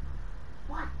bitch.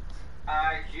 What?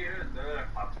 I hear the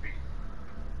heartbeat.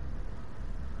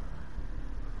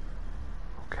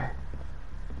 Okay.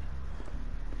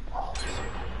 Oh,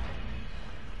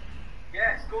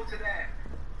 Yes, go to them.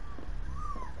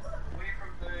 Away from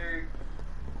the...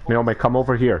 Naomi, come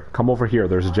over here. Come over here.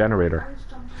 There's a generator. I just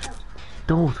jumped out.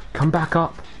 Don't. Come back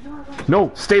up. No, I don't.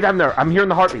 No, stay down there. I'm hearing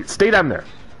the heartbeat. Stay down there.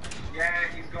 Yeah,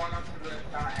 he's going up to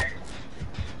that egg.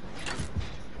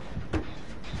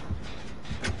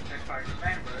 If I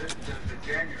remember, there's a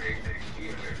generator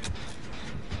here.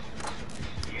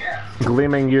 Yeah.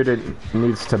 Gleaming Unit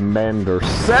needs to mend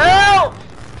herself.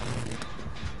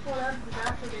 Well, that's the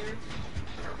disaster, dude.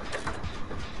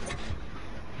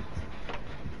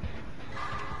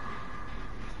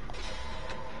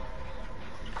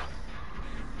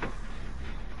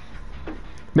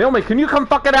 Naomi, can you come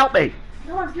fucking help me?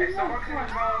 No, I'm doing If that. someone Come can on.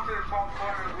 crawl to the top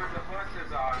corner where the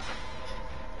horses are,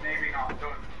 maybe not.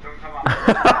 Don't come up.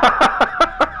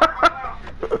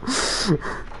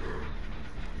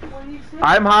 What do you say?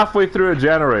 I'm halfway through a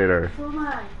generator. So am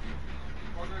I.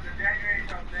 Well, there's a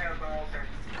generator up there, but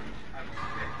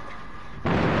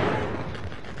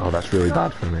also... Oh, that's really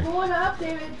bad for me. Going up,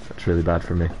 David. That's really bad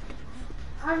for me.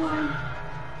 I'm going.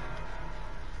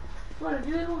 What, do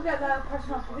you go get that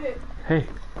person off the hook? Hey.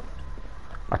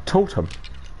 A totem.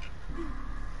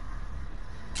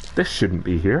 This shouldn't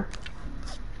be here.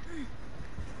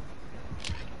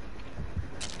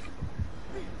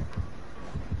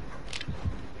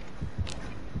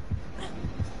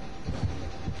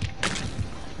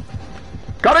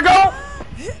 Gotta go!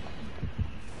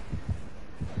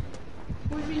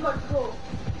 Where have you got to go?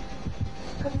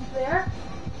 Because he's there?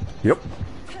 Yep.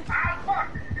 Ah, fuck!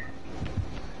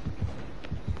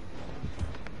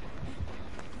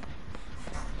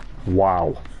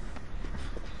 Wow.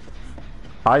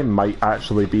 I might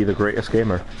actually be the greatest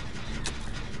gamer.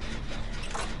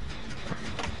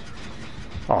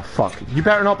 Oh fuck. You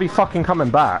better not be fucking coming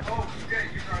back. Oh, shit,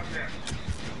 you're up there.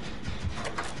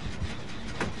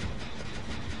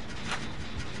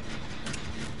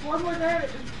 One more there.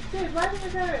 Dude, why didn't you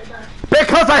there right now?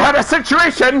 Because I had a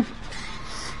situation!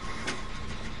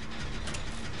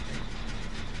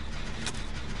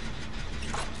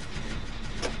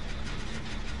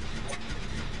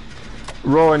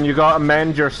 Rowan, you gotta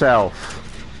mend yourself.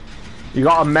 You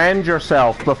gotta mend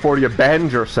yourself before you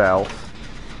bend yourself.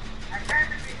 I can't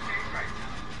be safe right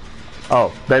now.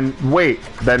 Oh, then wait,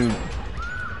 then...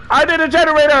 I did a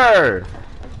generator!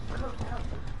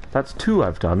 That's two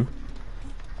I've done.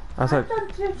 That's I've like... done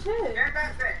two too. Get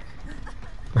that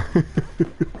thing.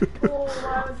 Oh,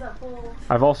 why was that full?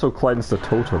 I've also cleansed the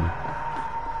totem.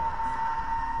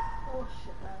 Oh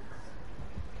shit, man.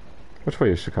 Which way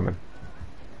is she coming?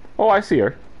 Oh, I see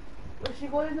her. Was she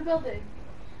going in the building?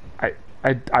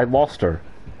 I lost her.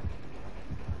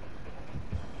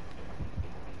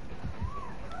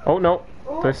 Oh no.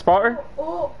 Oh, Did I spot her?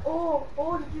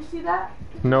 Oh, did you see that?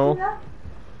 Did you No. see that?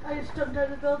 I just jumped out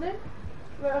of the building.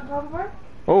 Right on top of her.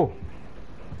 Oh.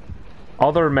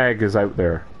 Other Meg is out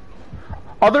there.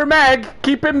 Other Meg!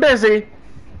 Keep him busy!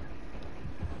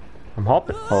 I'm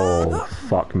hopping. Oh,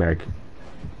 fuck Meg. Is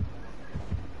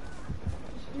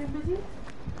she doing busy?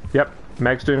 Yep,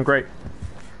 Meg's doing great.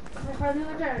 Can I find the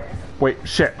other generator? Wait,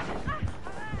 shit.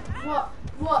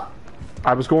 What?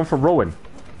 I was going for Rowan.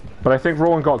 But I think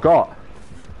Rowan got got.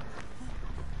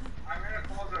 I'm in a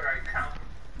closet right now.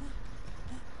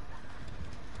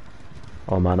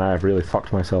 Oh man, I have really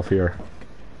fucked myself here.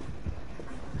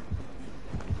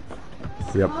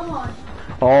 Yep. Come on.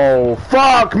 Oh,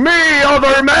 fuck me,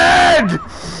 other Meg!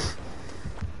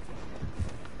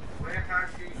 Where has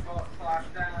she got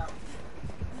slashed down?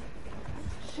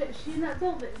 Shit, is she in that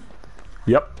building?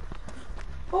 Yep.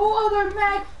 Oh, other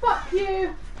Meg, fuck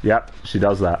you! Yep, she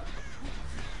does that.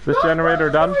 This Don't generator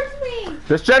come done? towards me!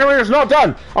 This generator's not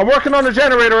done! I'm working on a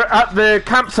generator at the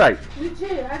campsite. Me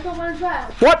too, I got one as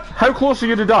well. What? How close are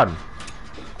you to done?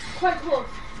 Quite close.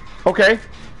 Okay.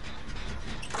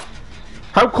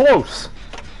 How close?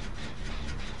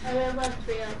 I mean, I'm about to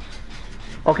bail.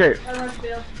 Okay, I'm about to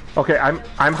bail. okay,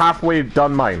 I'm halfway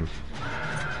done mine.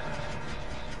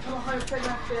 I'm 100%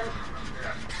 about to bail.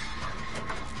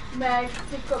 Meg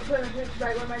just got put in a hook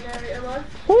right where my generator was.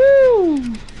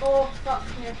 Woo! Oh, fuck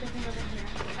me, I think I'm over here.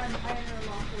 I'm in a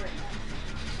locker right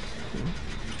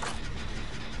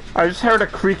now. I just heard a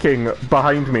creaking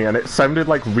behind me and it sounded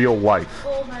like real life.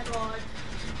 Oh my god.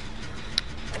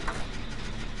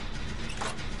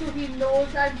 So he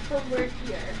knows I'm somewhere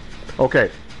here.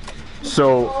 Okay, He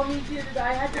so saw me do that.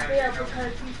 I had to bail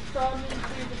because he saw me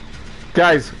do the...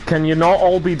 guys, can you not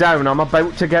all be down? I'm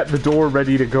about to get the door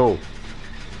ready to go.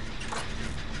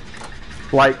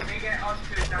 Like, Can we get us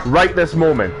two down? right this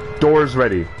moment. Door's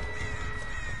ready.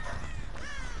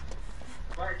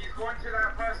 But he's going to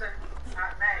that person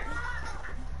at Meg.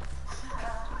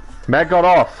 Meg got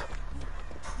off.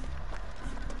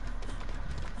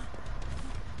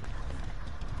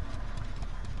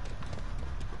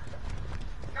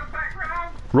 Come back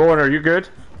round. Rowan, are you good?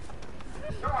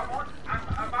 No, I'm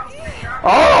about to be down.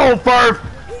 Oh, for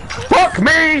fuck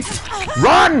me!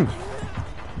 Run!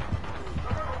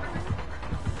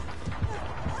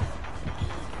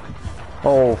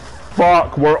 Oh,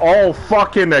 fuck. We're all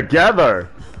fucking together.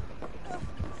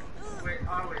 Wait,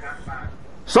 oh wait, that's bad.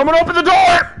 Someone open the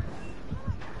door!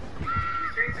 He's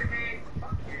chasing me.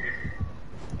 Fuck you.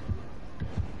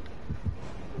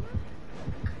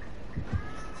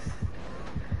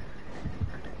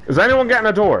 Is anyone getting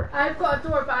a door? I've got a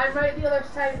door, but I'm right the other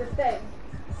side of the thing.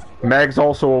 Meg's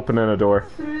also opening a door.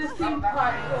 Through the theme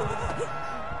park road.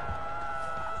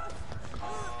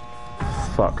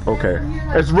 Fuck, okay.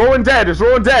 Is Rowan dead? Is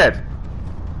Rowan dead?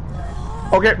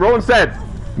 Okay, Rowan's dead.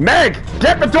 Meg,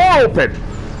 get the door open!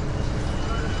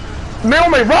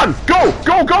 Naomi, run! Go!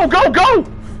 Go, go, go, go!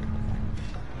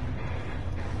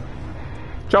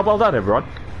 Job well done, everyone.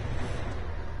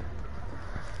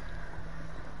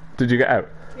 Did you get out?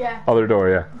 Yeah. Other door,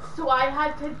 yeah. So I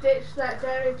had to ditch that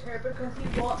generator because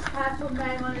he walked past with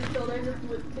Meg on his shoulders and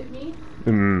looked at me.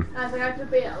 Mm. And I was like, I have to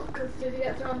bail because as soon as he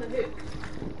gets on the hook,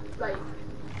 like,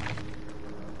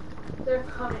 they're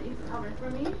coming, he's coming for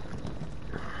me.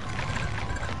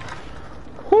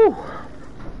 Whew.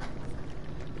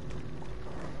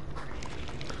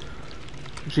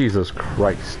 Jesus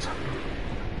Christ.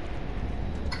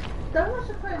 That was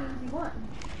actually quite an easy one.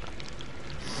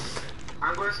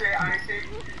 I'm gonna say I'm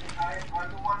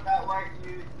the one that let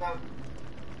you that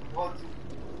was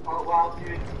allowed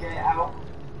you to get out.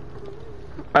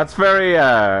 That's very,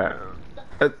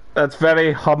 that's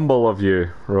very humble of you,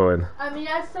 Rowan. I mean,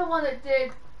 that's the one that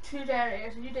did 2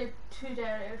 generators, and you did 2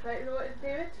 generators, right,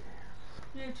 David?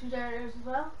 You did 2 generators as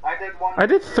well? I did one. I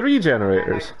did 3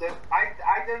 generators.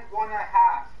 I did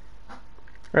 1.5.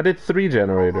 I did 3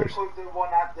 generators. Include the one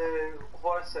at the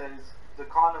horses, the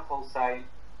carnival site.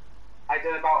 I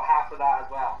did about half of that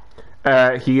as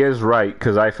well. He is right,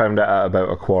 because I found it at about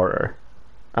a quarter.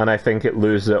 And I think it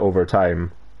loses it over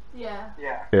time. Yeah.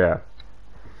 Yeah. Yeah.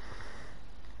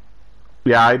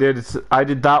 Yeah, I did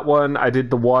that one, I did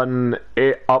the one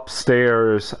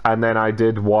upstairs, and then I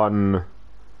did one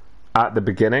at the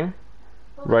beginning.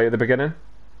 Right at the beginning.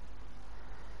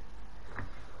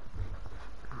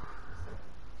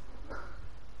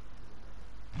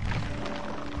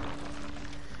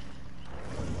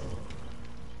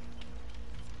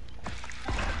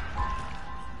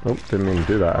 Oh, didn't mean to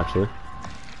do that actually. So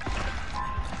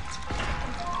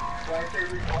I say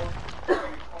we all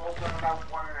done about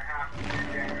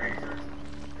 1.5 generators.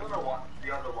 Don't know what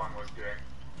the other one was doing.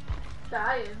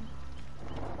 Dying.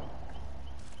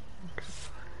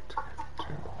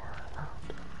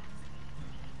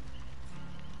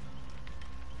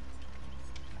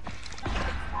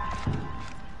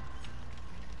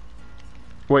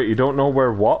 Wait, you don't know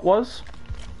where what was?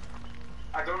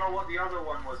 I don't know what the other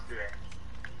one was doing.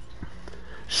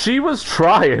 She was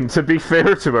trying, to be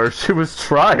fair to her. She was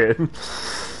trying.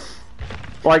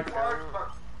 Like, Hard,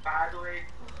 but badly.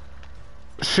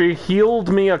 she healed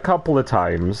me a couple of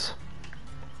times.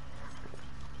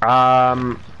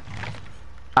 And...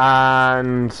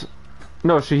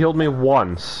 No, she healed me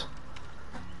once.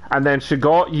 And then she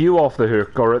got you off the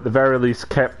hook, or at the very least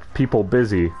kept people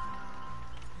busy.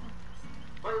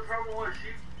 But the problem was,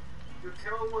 the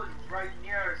kill was right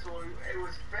near, so it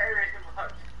was very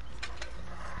much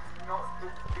not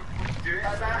to do it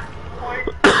at that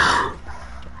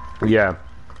point. Yeah.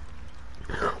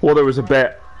 Well, there was a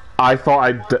bit... I thought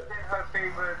I'd... What was her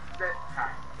favorite this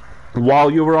time? While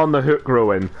you were on the hook,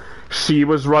 Rowan, she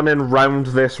was running round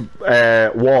this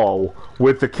wall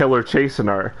with the killer chasing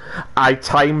her. I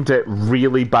timed it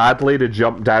really badly to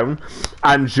jump down,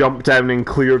 and jump down in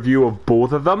clear view of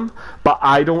both of them, but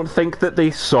I don't think that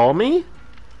they saw me.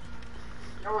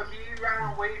 No, he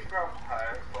ran away from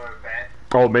her for a bit,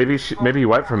 Oh, maybe he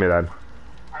went for me then.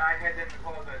 and I hid in the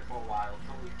closet for a while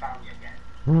until we found you again.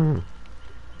 Hmm.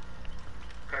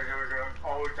 Because there was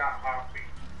always that heartbeat.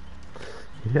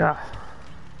 Yeah.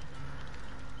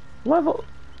 Level...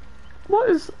 What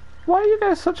is... Why are you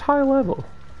guys such high level?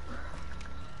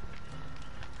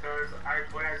 Because I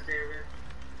play as David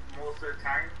most of the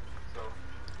time, so...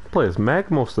 I play as Meg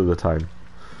most of the time.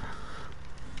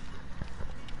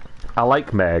 I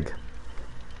like Meg.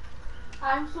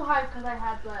 I'm so high because I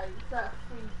had like that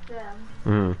free gem.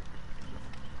 Mm.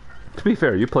 To be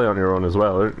fair, you play on your own as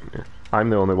well, aren't you?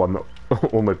 I'm the only one that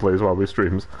only plays while we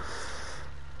streams.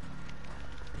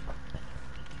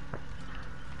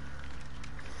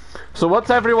 So what's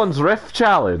everyone's Rift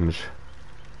challenge?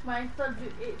 Mine's still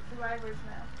do 8 survivors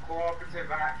now. Cooperative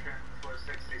action for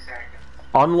 60 seconds.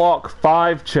 Unlock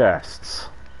 5 chests.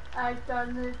 I've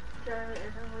done the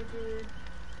generators and we do.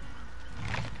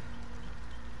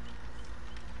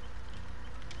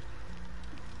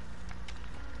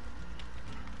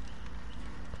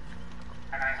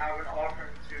 And I have an offering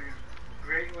to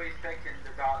greatly thicken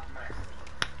the dark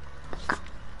mist.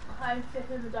 I'm sick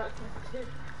in the darkness too.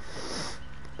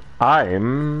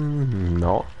 I'm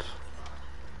not.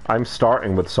 I'm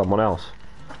starting with someone else.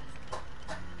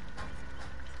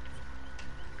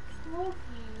 Smokey.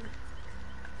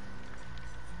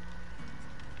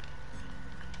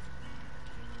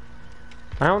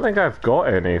 I don't think I've got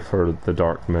any for the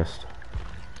Dark Mist.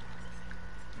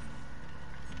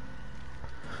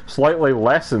 Slightly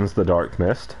lessens the Dark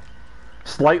Mist.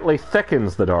 Slightly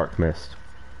thickens the Dark Mist.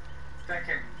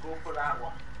 Thicken, go for that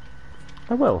one.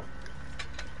 I will.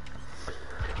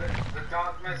 The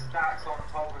dark mist stacks on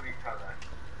top of each other.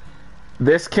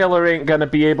 This killer ain't gonna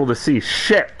be able to see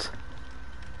shit.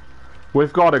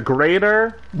 We've got a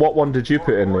greater. What one did you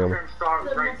put in, Neil? Mortrim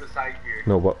starts right beside you.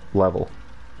 No, what level?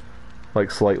 Like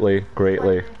slightly,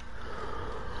 greatly.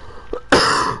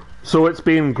 So it's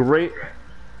been great.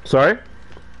 Sorry?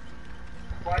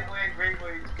 Slightly and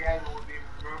greatly together would be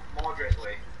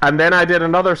moderately. And then I did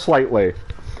another slightly.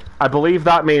 I believe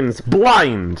that means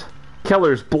blind.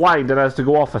 Killer's blind and has to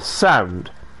go off a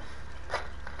sound.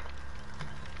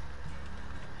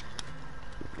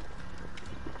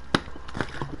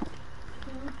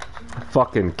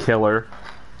 Fucking killer.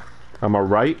 Am I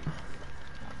right?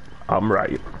 I'm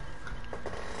right.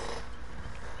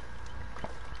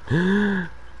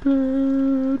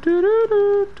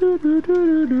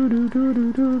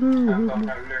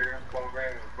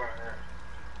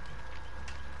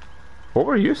 What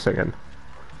were you singing?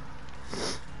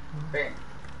 Fame.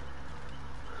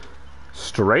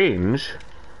 Strange.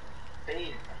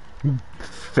 Fame.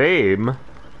 Fame.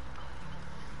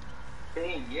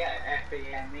 Fame, yeah,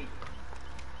 F-A-M-E.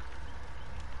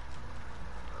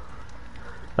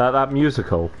 That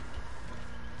musical.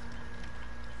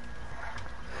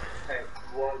 It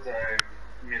was a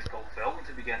musical film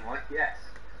to begin with, yes.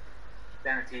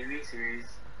 Then a TV series,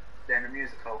 then a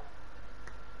musical.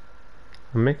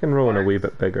 I'm making Rowan a wee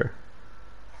bit bigger.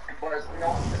 But it's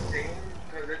not the same,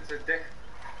 because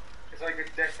it's like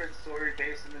a different story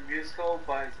based in the musical,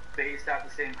 but it's based at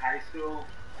the same high school.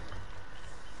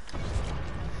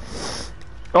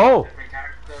 Oh! Different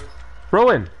characters,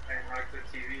 Rowan! and like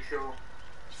the TV show.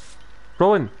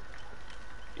 Rowan!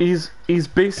 He's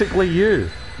basically you.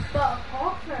 But a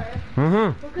Hawker.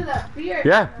 Mm-hmm. Look at that beard.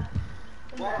 Yeah.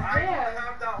 And Well, that I don't hair.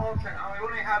 have that option. I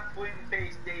only have plain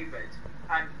face David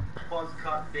and buzz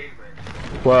cut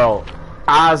David. Well,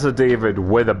 as a David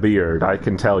with a beard, I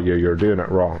can tell you you're doing it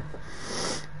wrong.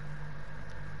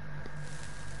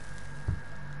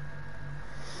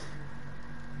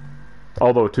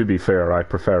 Although, to be fair, I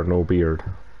prefer no beard.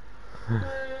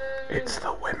 It's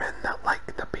the women that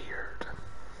like the beard.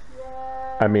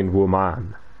 Yay. I mean,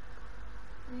 woman.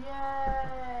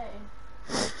 Yay.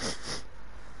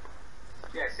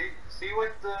 Yeah, see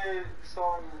with the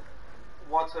song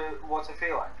What's a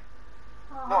Feeling?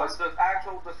 No, it's the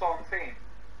song Fame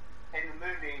in the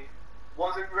movie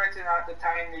wasn't written at the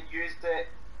time they used it.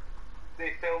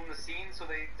 They filmed the scene, so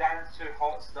they danced to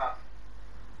Hot Stuff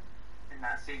in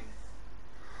that scene,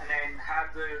 and then had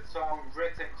the song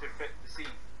written to fit the scene.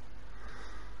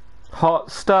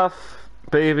 Hot stuff,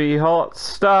 baby, hot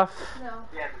stuff. No,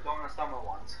 Yeah, the Donna Summer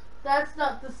ones. that's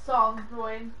not the song,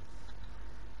 Rowan.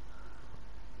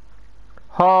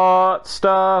 Hot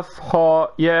stuff,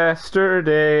 hot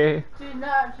yesterday. Do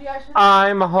not, do you actually...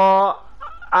 I'm hot,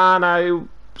 and I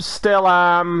still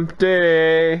am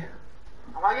day.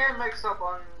 Am I getting mixed up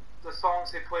on the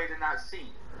songs they played in that scene?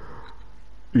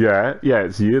 Yeah,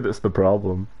 it's you that's the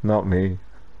problem, not me.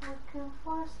 Looking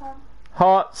for some...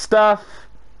 Hot stuff,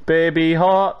 baby,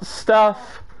 hot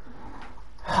stuff.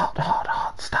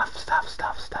 Hot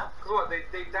stuff. Cause what, they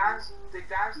danced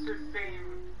to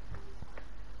Fame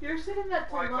You're singing that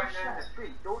to like when Love they're in the Shack.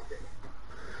 street, don't they?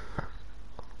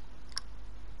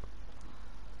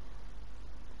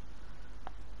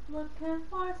 Looking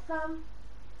for some...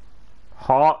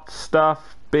 Hot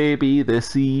stuff, baby,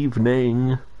 this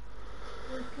evening.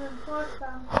 Looking for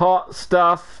some... Hot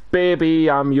stuff, baby,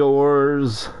 I'm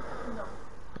yours.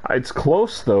 No. It's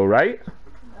close though, right?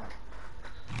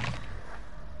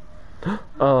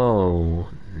 Oh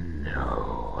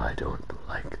no, I don't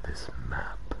like this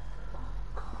map.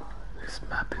 This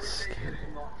map is scary.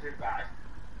 Not too bad.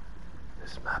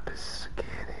 This map is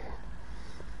scary.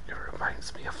 It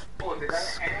reminds me of Oh, being did anyone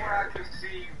scared. actually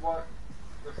see what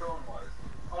the film was?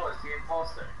 Oh, it's The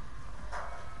Imposter.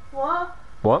 What?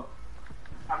 What?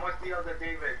 I'm with the other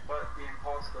David, but The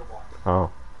Imposter one.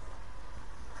 Oh.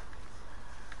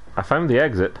 I found the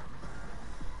exit.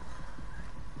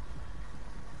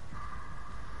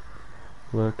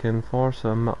 Looking for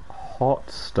some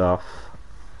hot stuff.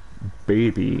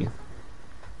 Baby.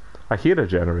 I hear a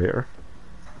generator.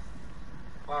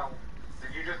 Well,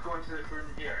 did you just go into this room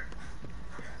here?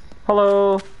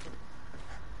 Hello.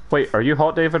 Wait, are you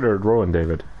Hot David or Rowan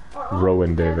David? Are all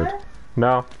Rowan together? David.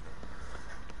 No.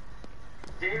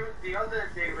 David, the other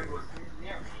David was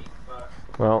near me, but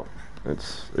Well,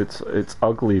 it's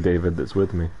ugly David that's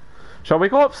with me. Shall we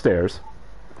go upstairs?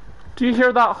 Do you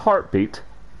hear that heartbeat?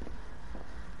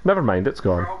 Never mind, it's the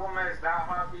gone. problem is that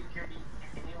heartbeat can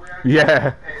be anywhere.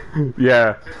 Yeah.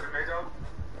 Yeah. Just in the middle.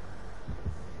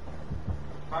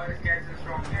 But it's getting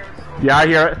strong here, so... Yeah, I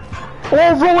hear it.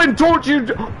 Oh, Rowan, don't you...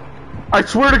 I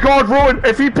swear to God, Rowan,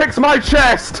 if he picks my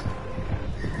chest,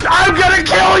 I'm gonna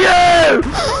kill you!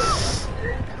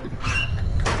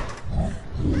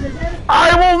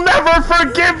 I will never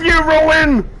forgive you,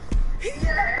 Rowan!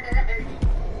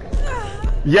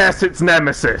 Yes, it's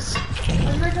Nemesis.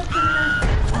 I'm right up to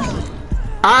the next...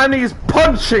 And he's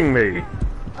punching me!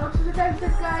 Up to the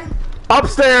downstairs, guys.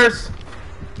 Upstairs!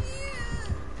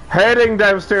 Heading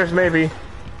downstairs, maybe.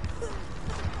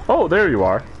 Oh, there you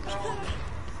are.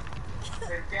 It's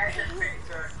getting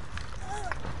better.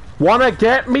 Wanna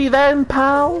get me then,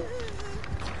 pal?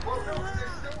 Well, no,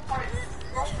 there's still like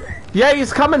something. Yeah,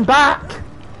 he's coming back!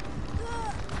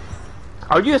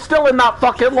 Are you still in that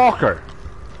fucking locker?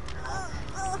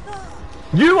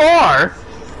 You are?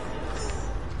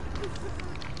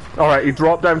 Alright, he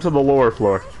dropped down to the lower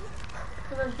floor.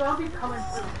 So there's zombies coming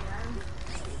through me,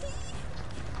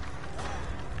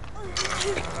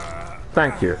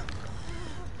 Thank you.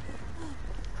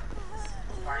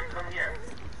 Right, come here.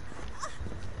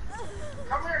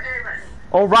 Come here, David.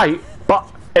 Alright, but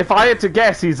if I had to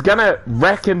guess, he's gonna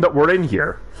reckon that we're in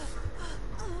here.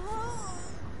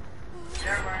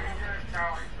 Yeah, but I need to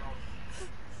tell you.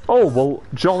 Oh, well,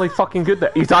 jolly fucking good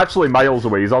there. He's actually miles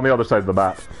away, he's on the other side of the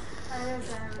map.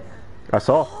 I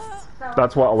saw.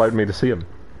 That's what allowed me to see him.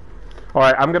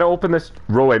 Alright, I'm gonna open this.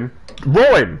 Rowan,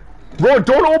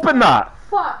 don't open that!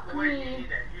 Fuck Wait, you me. need it. You need it.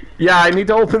 Yeah, I need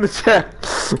to open the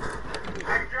chest.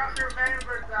 I just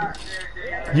remembered that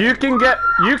there, David.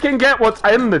 You can get what's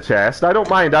in the chest. I don't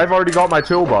mind. I've already got my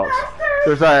toolbox.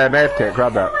 There's a med kit.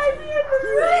 Grab that.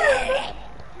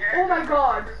 Oh my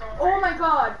god. Oh my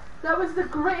god. That was the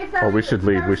greatest Oh, we should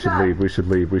leave. We should leave. We should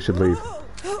leave. We should leave.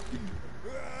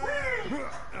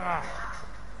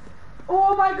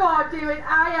 Oh my god, David,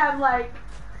 I am like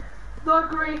the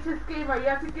greatest gamer. You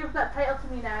have to give that title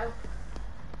to me now.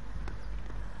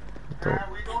 We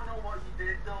don't know what you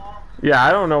did, though. Yeah,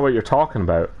 I don't know what you're talking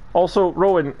about. Also,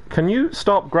 Rowan, can you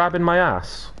stop grabbing my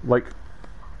ass? Like,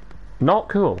 not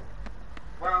cool.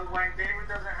 Well, when David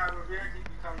doesn't have a beard, he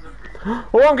becomes a priest.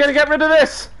 Oh, I'm gonna get rid of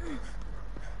this.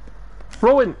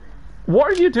 Rowan,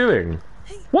 what are you doing?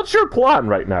 What's your plan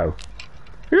right now?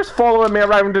 You're just following me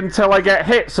around until I get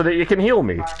hit so that you can heal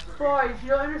me. Boys, you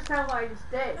don't understand what I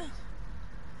just did.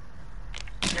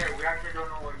 Yeah, we actually don't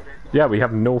know what you did. Yeah, we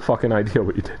have no fucking idea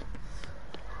what you did.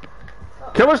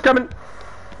 Killer's coming!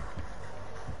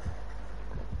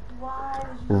 Why?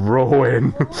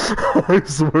 Rowan, I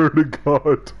swear to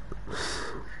God.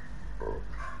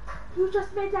 You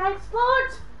just made that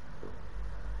explode!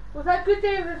 Was that good,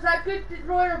 David? Was that good,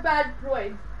 Rowan, or bad,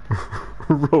 Rowan?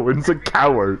 Rowan's a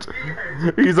coward.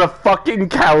 He's a fucking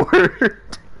coward. How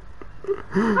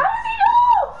does he know?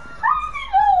 How does he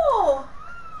know?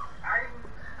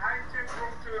 I'm too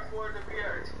close to afford the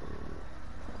beard.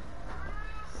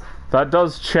 That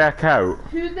does check out.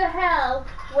 Who the hell?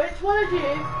 Which one of you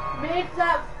made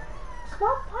that?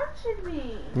 Stop punching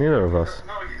me! Neither of us.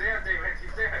 No, he's there, David.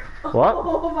 He's there. What?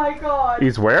 Oh my God!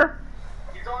 He's where?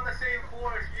 He's on the same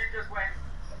floor as you just went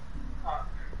up.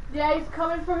 Yeah, he's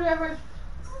coming for whoever.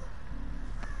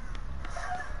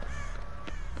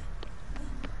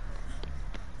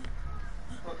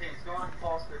 Okay, he's going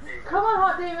faster, David. Come on,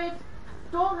 Hot David!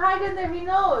 Don't hide in there. He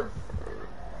knows.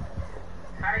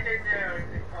 Hide in there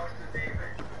and cross to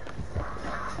David.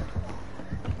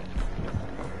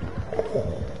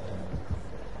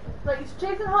 Like he's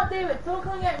chasing Hot David. Don't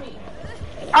come at me.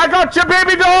 I got you,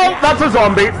 baby doll! That's a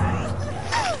zombie!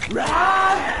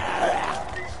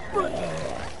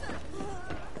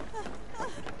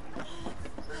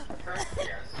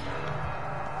 Yes.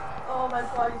 Oh my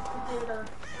God! He's put David on.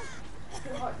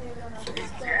 Put Hot David on.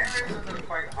 Generators are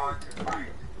quite hard to find.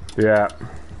 Yeah.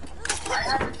 I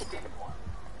haven't seen one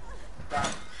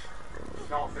that's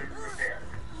not been repaired.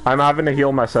 I'm having to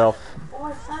heal myself. Oh,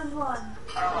 I found one.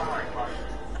 Oh my God.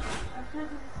 I feel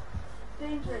this is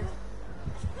dangerous.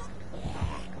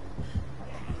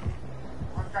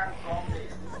 What's that zombie?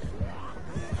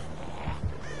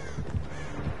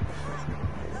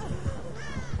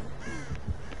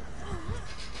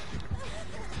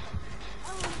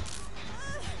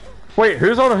 Wait,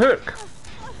 who's on a hook?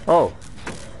 Oh.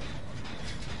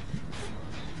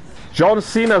 John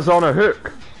Cena's on a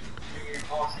hook. The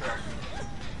imposter.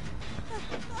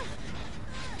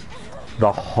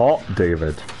 The Hot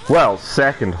David. Well,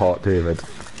 second Hot David.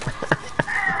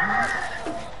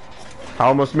 I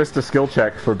almost missed a skill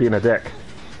check for being a dick.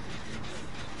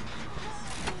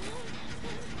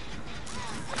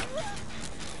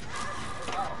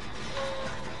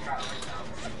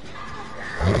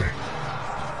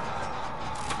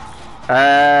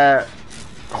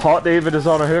 Hot David is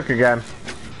on a hook again.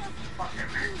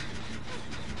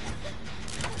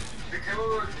 The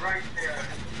killer was right there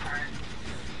and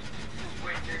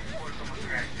waiting for someone to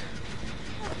react.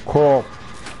 Cool.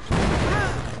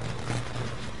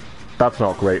 That's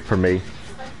not great for me. I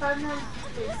found him.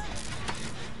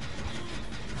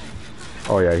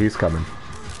 Oh yeah, he's coming.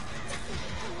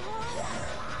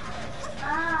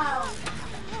 Ow!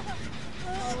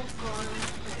 Oh God.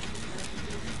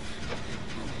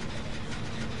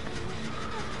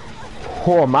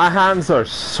 Oh, my hands are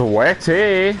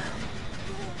sweaty.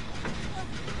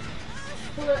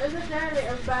 So there is a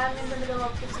generator bang in the middle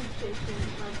of the police station.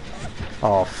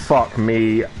 Oh fuck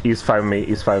me. He's found me,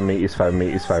 he's found me, he's found me,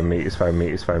 he's found me, he's found me,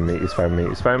 he's found me, he's found me,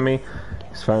 he's found me,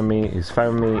 he's found me, he's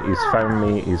found me, he's found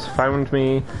me, he's found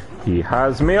me, he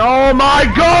has me. Oh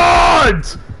my God!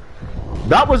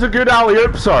 That was a good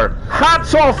alley-oop, sir.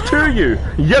 Hats off to you.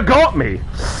 You got me.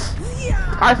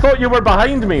 I thought you were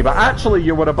behind me, but actually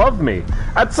you were above me.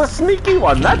 That's a sneaky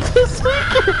one. That's a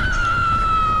sneaky. David,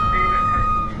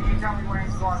 can you tell me where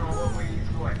he's going or what way he's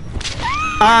going?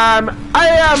 I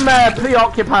am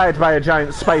preoccupied by a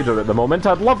giant spider at the moment.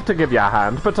 I'd love to give you a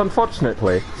hand, but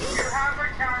unfortunately... You have a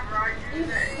camera, you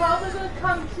He's say. probably gonna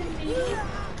come to me.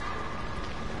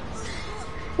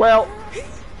 Well,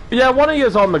 yeah, one of you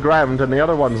is on the ground and the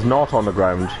other one's not on the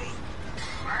ground. I'm on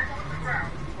the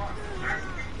ground.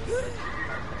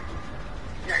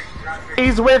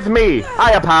 He's with me.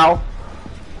 Hiya, pal.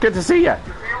 Good to see you.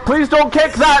 Please don't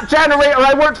kick that generator.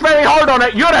 I worked very hard on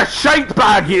it. You're a shite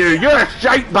bag, you. You're a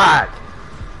shite bag.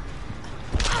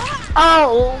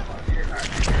 Oh.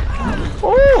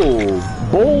 Oh,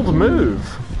 bold move.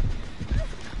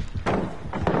 I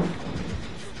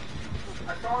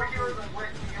thought he was with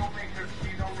me only because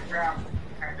he's on the ground.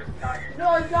 Kind of dying.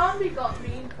 No, a zombie got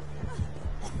me.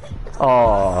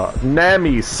 Oh,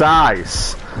 Nemi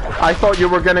size. I thought you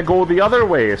were going to go the other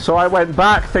way, so I went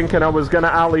back thinking I was going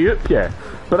to alley-oop you.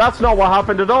 But that's not what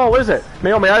happened at all, is it?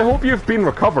 Naomi, I hope you've been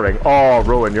recovering. Oh,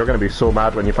 Rowan, you're going to be so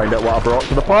mad when you find out what I brought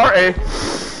to the party.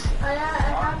 I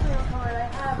have to record. I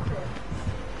have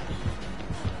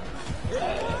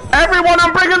to. Everyone,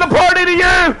 I'm bringing the party to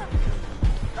you!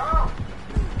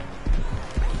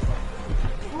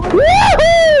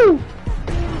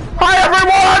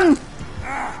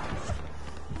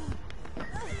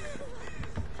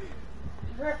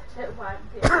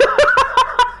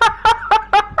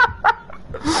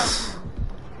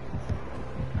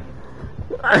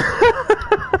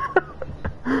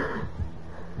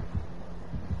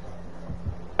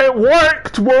 It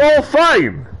worked! We're all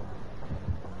fine!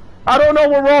 I don't know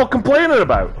what we're all complaining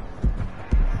about.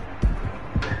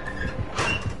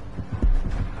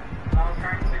 I was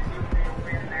trying to keep me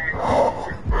open there.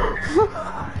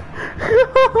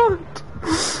 God.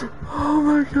 Oh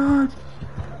my god.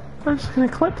 I'm just gonna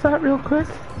clip that real quick.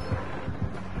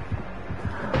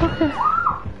 Okay.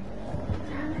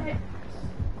 Damn it.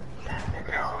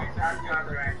 Okay, so he's at the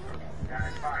other end. That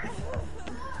is fine.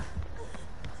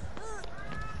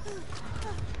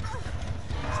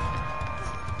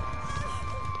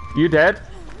 You dead?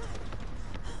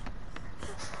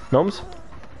 Gnomes?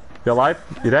 You alive?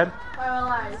 You dead? I'm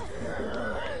alive.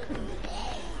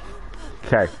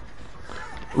 Okay.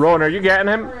 Rowan, are you getting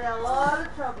him? We're in a lot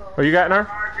of trouble. Are you getting her?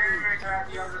 Our generator at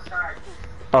the other side.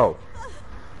 Oh.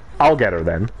 I'll get her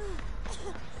then.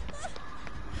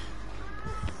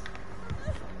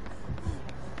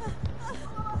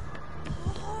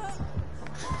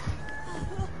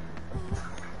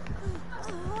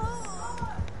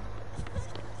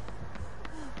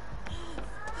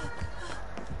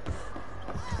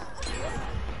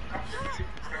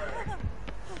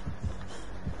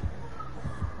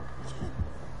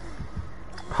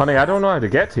 Honey, I don't know how to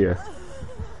get to you.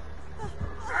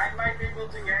 I might be able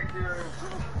to get the...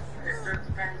 It just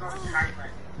depends on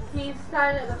timing. He's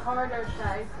standing at the corner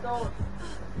side, so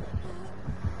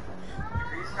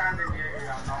If he's standing near you,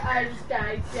 I'm not I just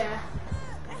died, yeah.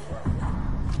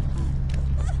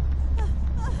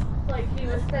 Like he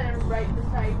was standing right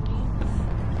beside me.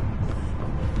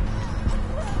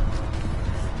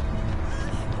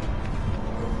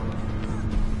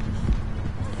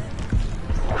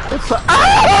 What's that?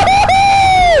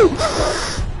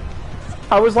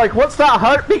 I was like, what's that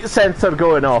heartbeat sensor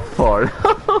going off for?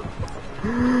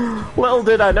 Little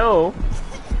did I know.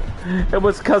 It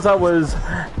was because I was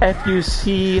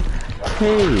F-U-C-K-E-D.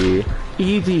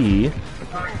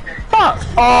 Fuck!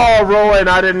 Oh, Rowan,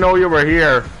 I didn't know you were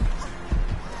here.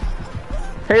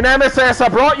 Hey, Nemesis, I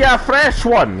brought you a fresh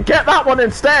one. Get that one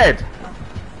instead.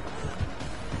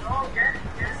 No, get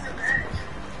the edge.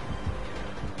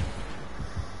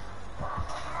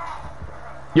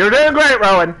 You're doing great,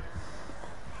 Rowan.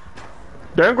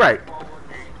 Doing great.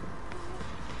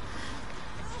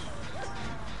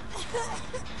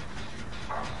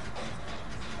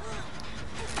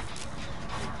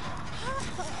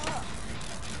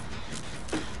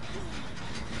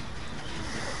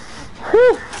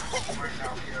 Whew.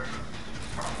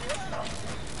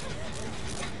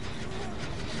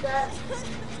 That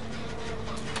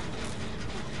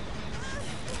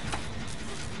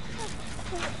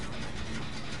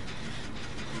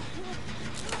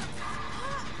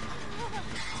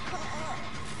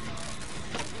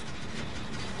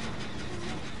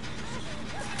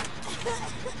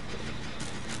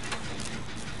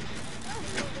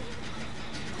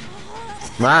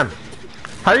Man,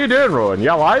 how you doing, Rowan?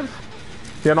 You alive?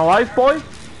 You an alive boy?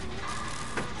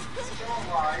 Still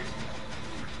alive.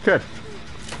 Good.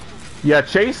 You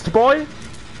chased, boy?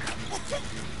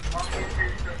 I'll get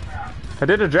chased up now. I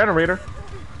did a generator.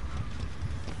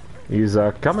 He's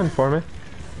coming for me.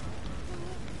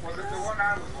 Was it the one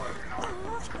I was working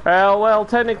on? Well,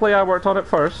 technically I worked on it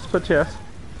first, but yes.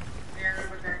 Yeah,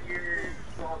 but then you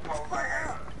got called by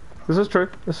him. This is true.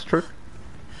 This is true.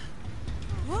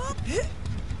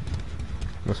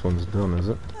 This one's done, is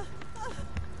it?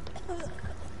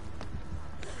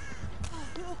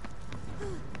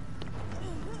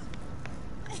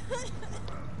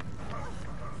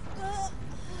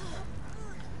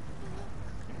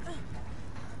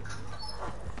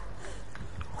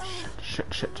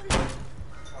 Shit, shit.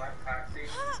 Like taxi.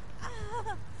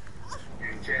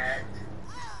 Inject.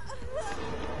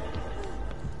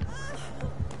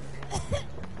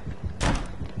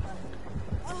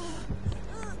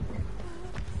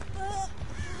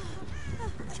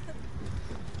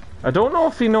 I don't know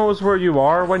if he knows where you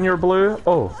are when you're blue.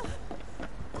 Oh.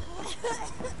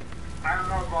 I don't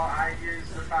know, but I use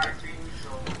the vaccine,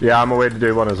 so Yeah, I'm away to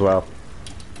do one as well.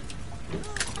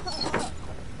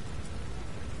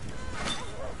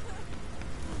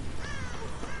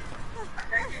 I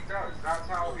think it does. That's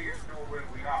how we know where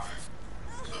we are.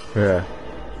 Yeah.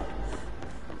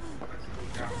 Let's go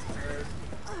downstairs.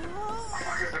 Oh,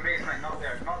 fuck, it's the basement. Not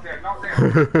there. Not there. Not there.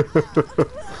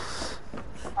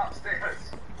 Upstairs.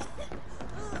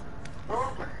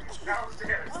 Oh,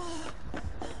 downstairs.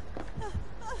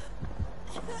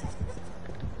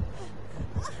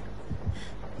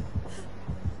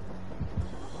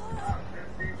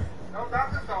 No,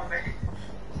 that's a zombie.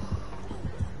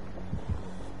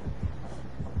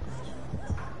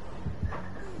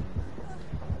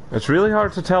 It's really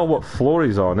hard to tell what floor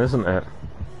he's on, isn't it?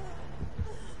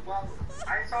 Well,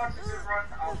 I saw him run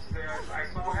upstairs.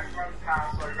 I saw him run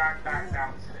past, so I ran back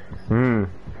downstairs. Hmm.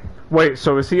 Wait,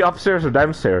 so is he upstairs or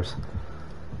downstairs?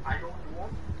 I don't know.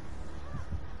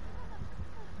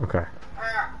 Okay.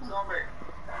 Ah, zombie.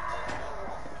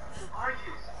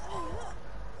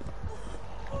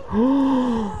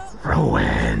 Oh,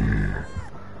 Rowan!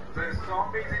 the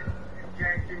zombies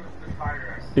inject you with the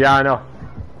virus. Yeah, I know.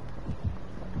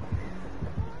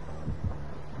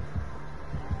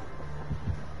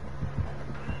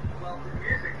 Well, the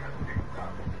music has picked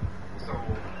up, so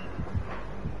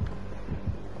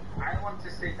I want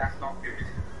to say that's not good.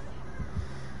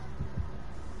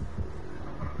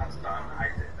 That's done. I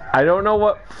did that. I don't know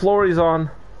what floor he's on.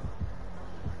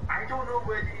 I don't know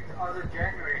where these other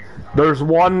generators are. There's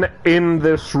one in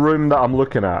this room that I'm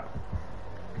looking at.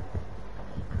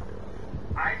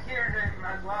 I hear him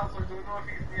as well, so I don't know if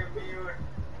he's near me or.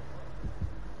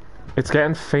 It's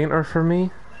getting fainter for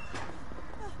me.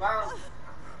 Well,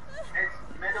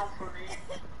 it's middle for me,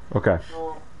 Okay,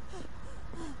 so.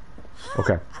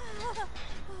 okay.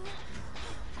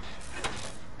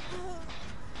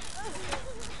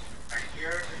 I hear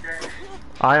a generator.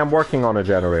 I am working on a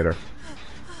generator.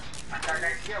 And then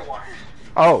I hear one.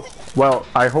 Oh, well,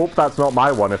 I hope that's not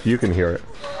my one if you can hear it.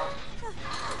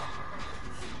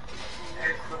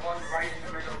 It's the one right in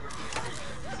the middle of the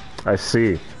street. I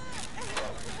see.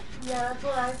 Yeah, that's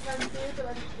what I can do, but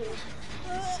I'm kidding.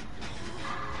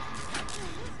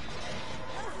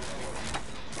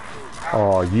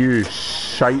 Oh, you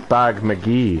shitebag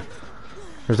McGee.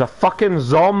 There's a fucking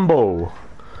zombo.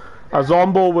 A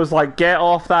zombo was like, get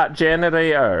off that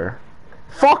generator.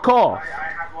 Fuck off! I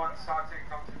have one starting to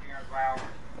come to me as well.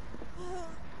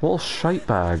 Little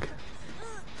shitebag.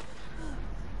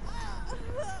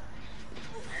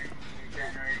 Any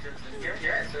generators in here?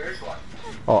 Yes, there is one.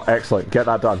 Oh, excellent. Get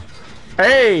that done.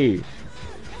 Hey!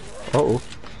 Uh-oh.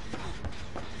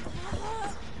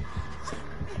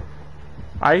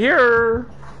 I hear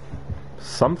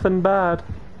something bad.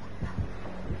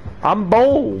 I'm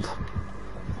bold.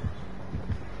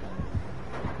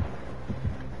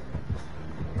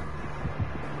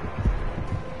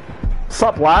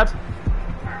 Sup, lad?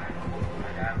 I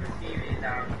have the TV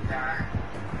down there.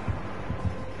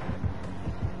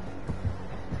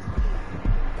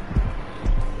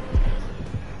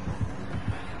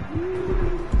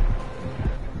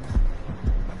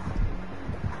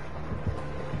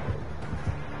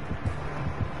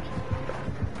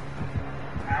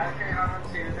 I actually haven't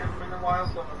seen him in a while,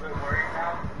 so I'm a bit worried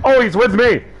now. Oh, he's with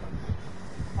me.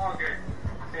 Oh, good.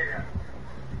 Stay there.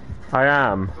 I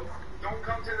am. Don't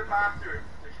come to the bathroom.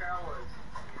 The showers.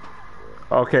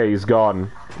 Okay, he's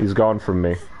gone. He's gone from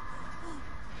me.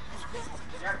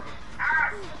 Yep.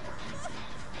 Ah!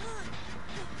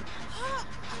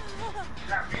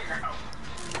 Let me know.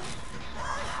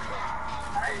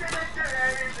 I didn't do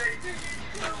anything.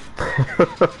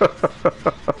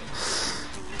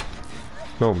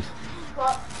 Gnomes.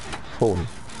 What? Phone.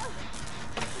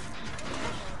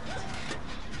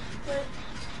 Wait.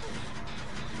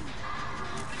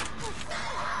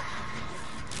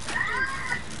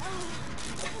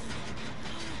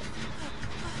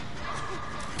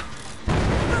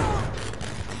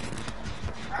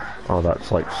 Oh,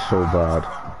 that's like so bad.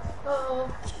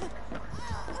 Uh-oh.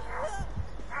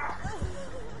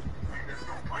 There's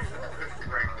no point in the hook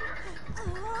right there.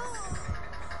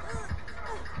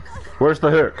 Where's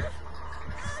the hook?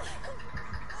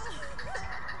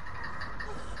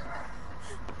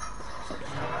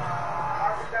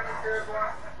 I was downstairs,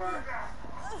 but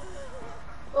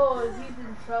Oh, he's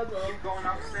in trouble. keep going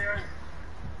upstairs.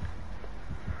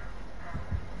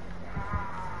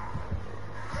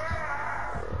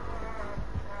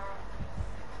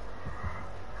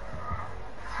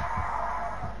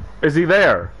 Is he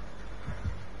there?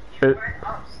 He It- went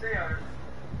upstairs.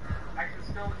 I can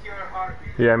still hear a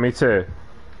heartbeat. Yeah, me too.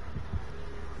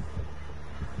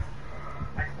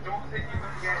 I don't think you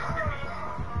can get to me.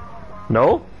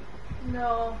 No?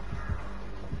 No.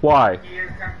 Why? He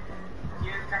is kind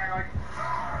of like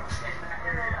in that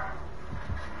area.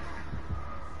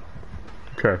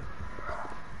 Okay.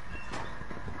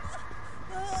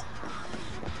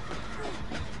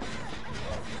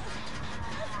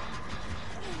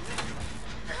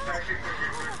 Especially for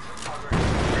your other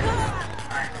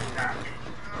I know that.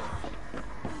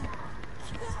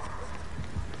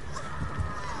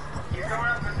 He's going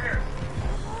up the stairs.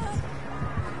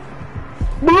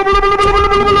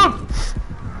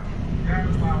 Yeah,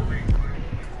 well, wait,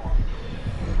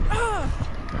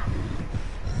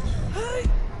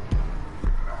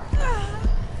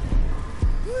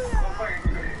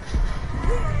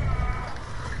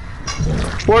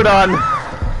 We're done.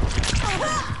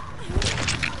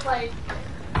 Like,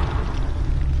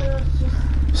 it was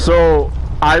just. So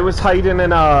I was hiding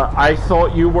in a. I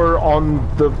thought you were on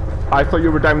the. I thought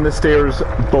you were down the stairs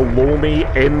below me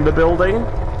in the building.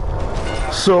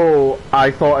 So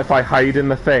I thought if I hide in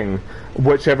the thing,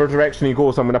 whichever direction he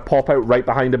goes, I'm gonna pop out right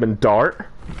behind him and dart.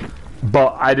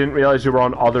 But I didn't realize you were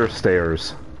on other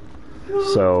stairs.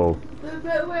 So. The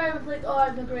bit where I was like, oh,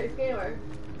 I'm the greatest gamer.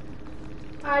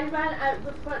 I ran out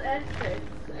the front entrance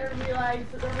and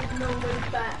realised that there was no way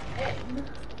back in.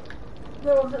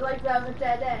 There wasn't like that was a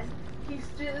dead end. He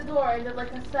stood at the door and did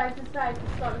like a side to side to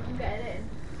stop me from getting in.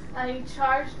 And he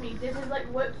charged me, did his like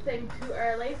whip thing too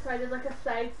early, so I did like a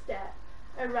side step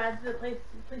and ran to the police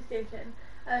station.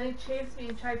 And then he chased me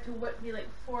and tried to whip me like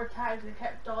 4 times and I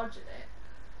kept dodging it.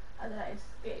 And then I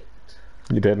escaped.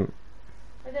 You didn't.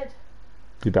 I did.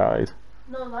 You died.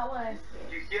 No, that one I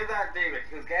escaped. You hear that, David?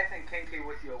 He was getting kinky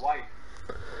with your wife.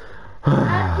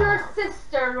 And your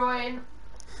sister, Ryan.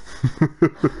 He's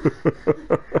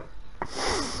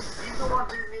the one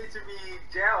who needs to be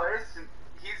jealous, and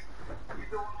he's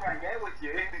the one trying to get with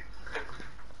you.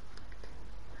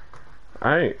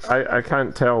 I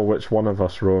can't tell which one of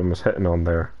us Rowan was hitting on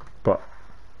there, but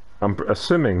I'm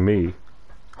assuming me.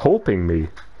 Hoping me.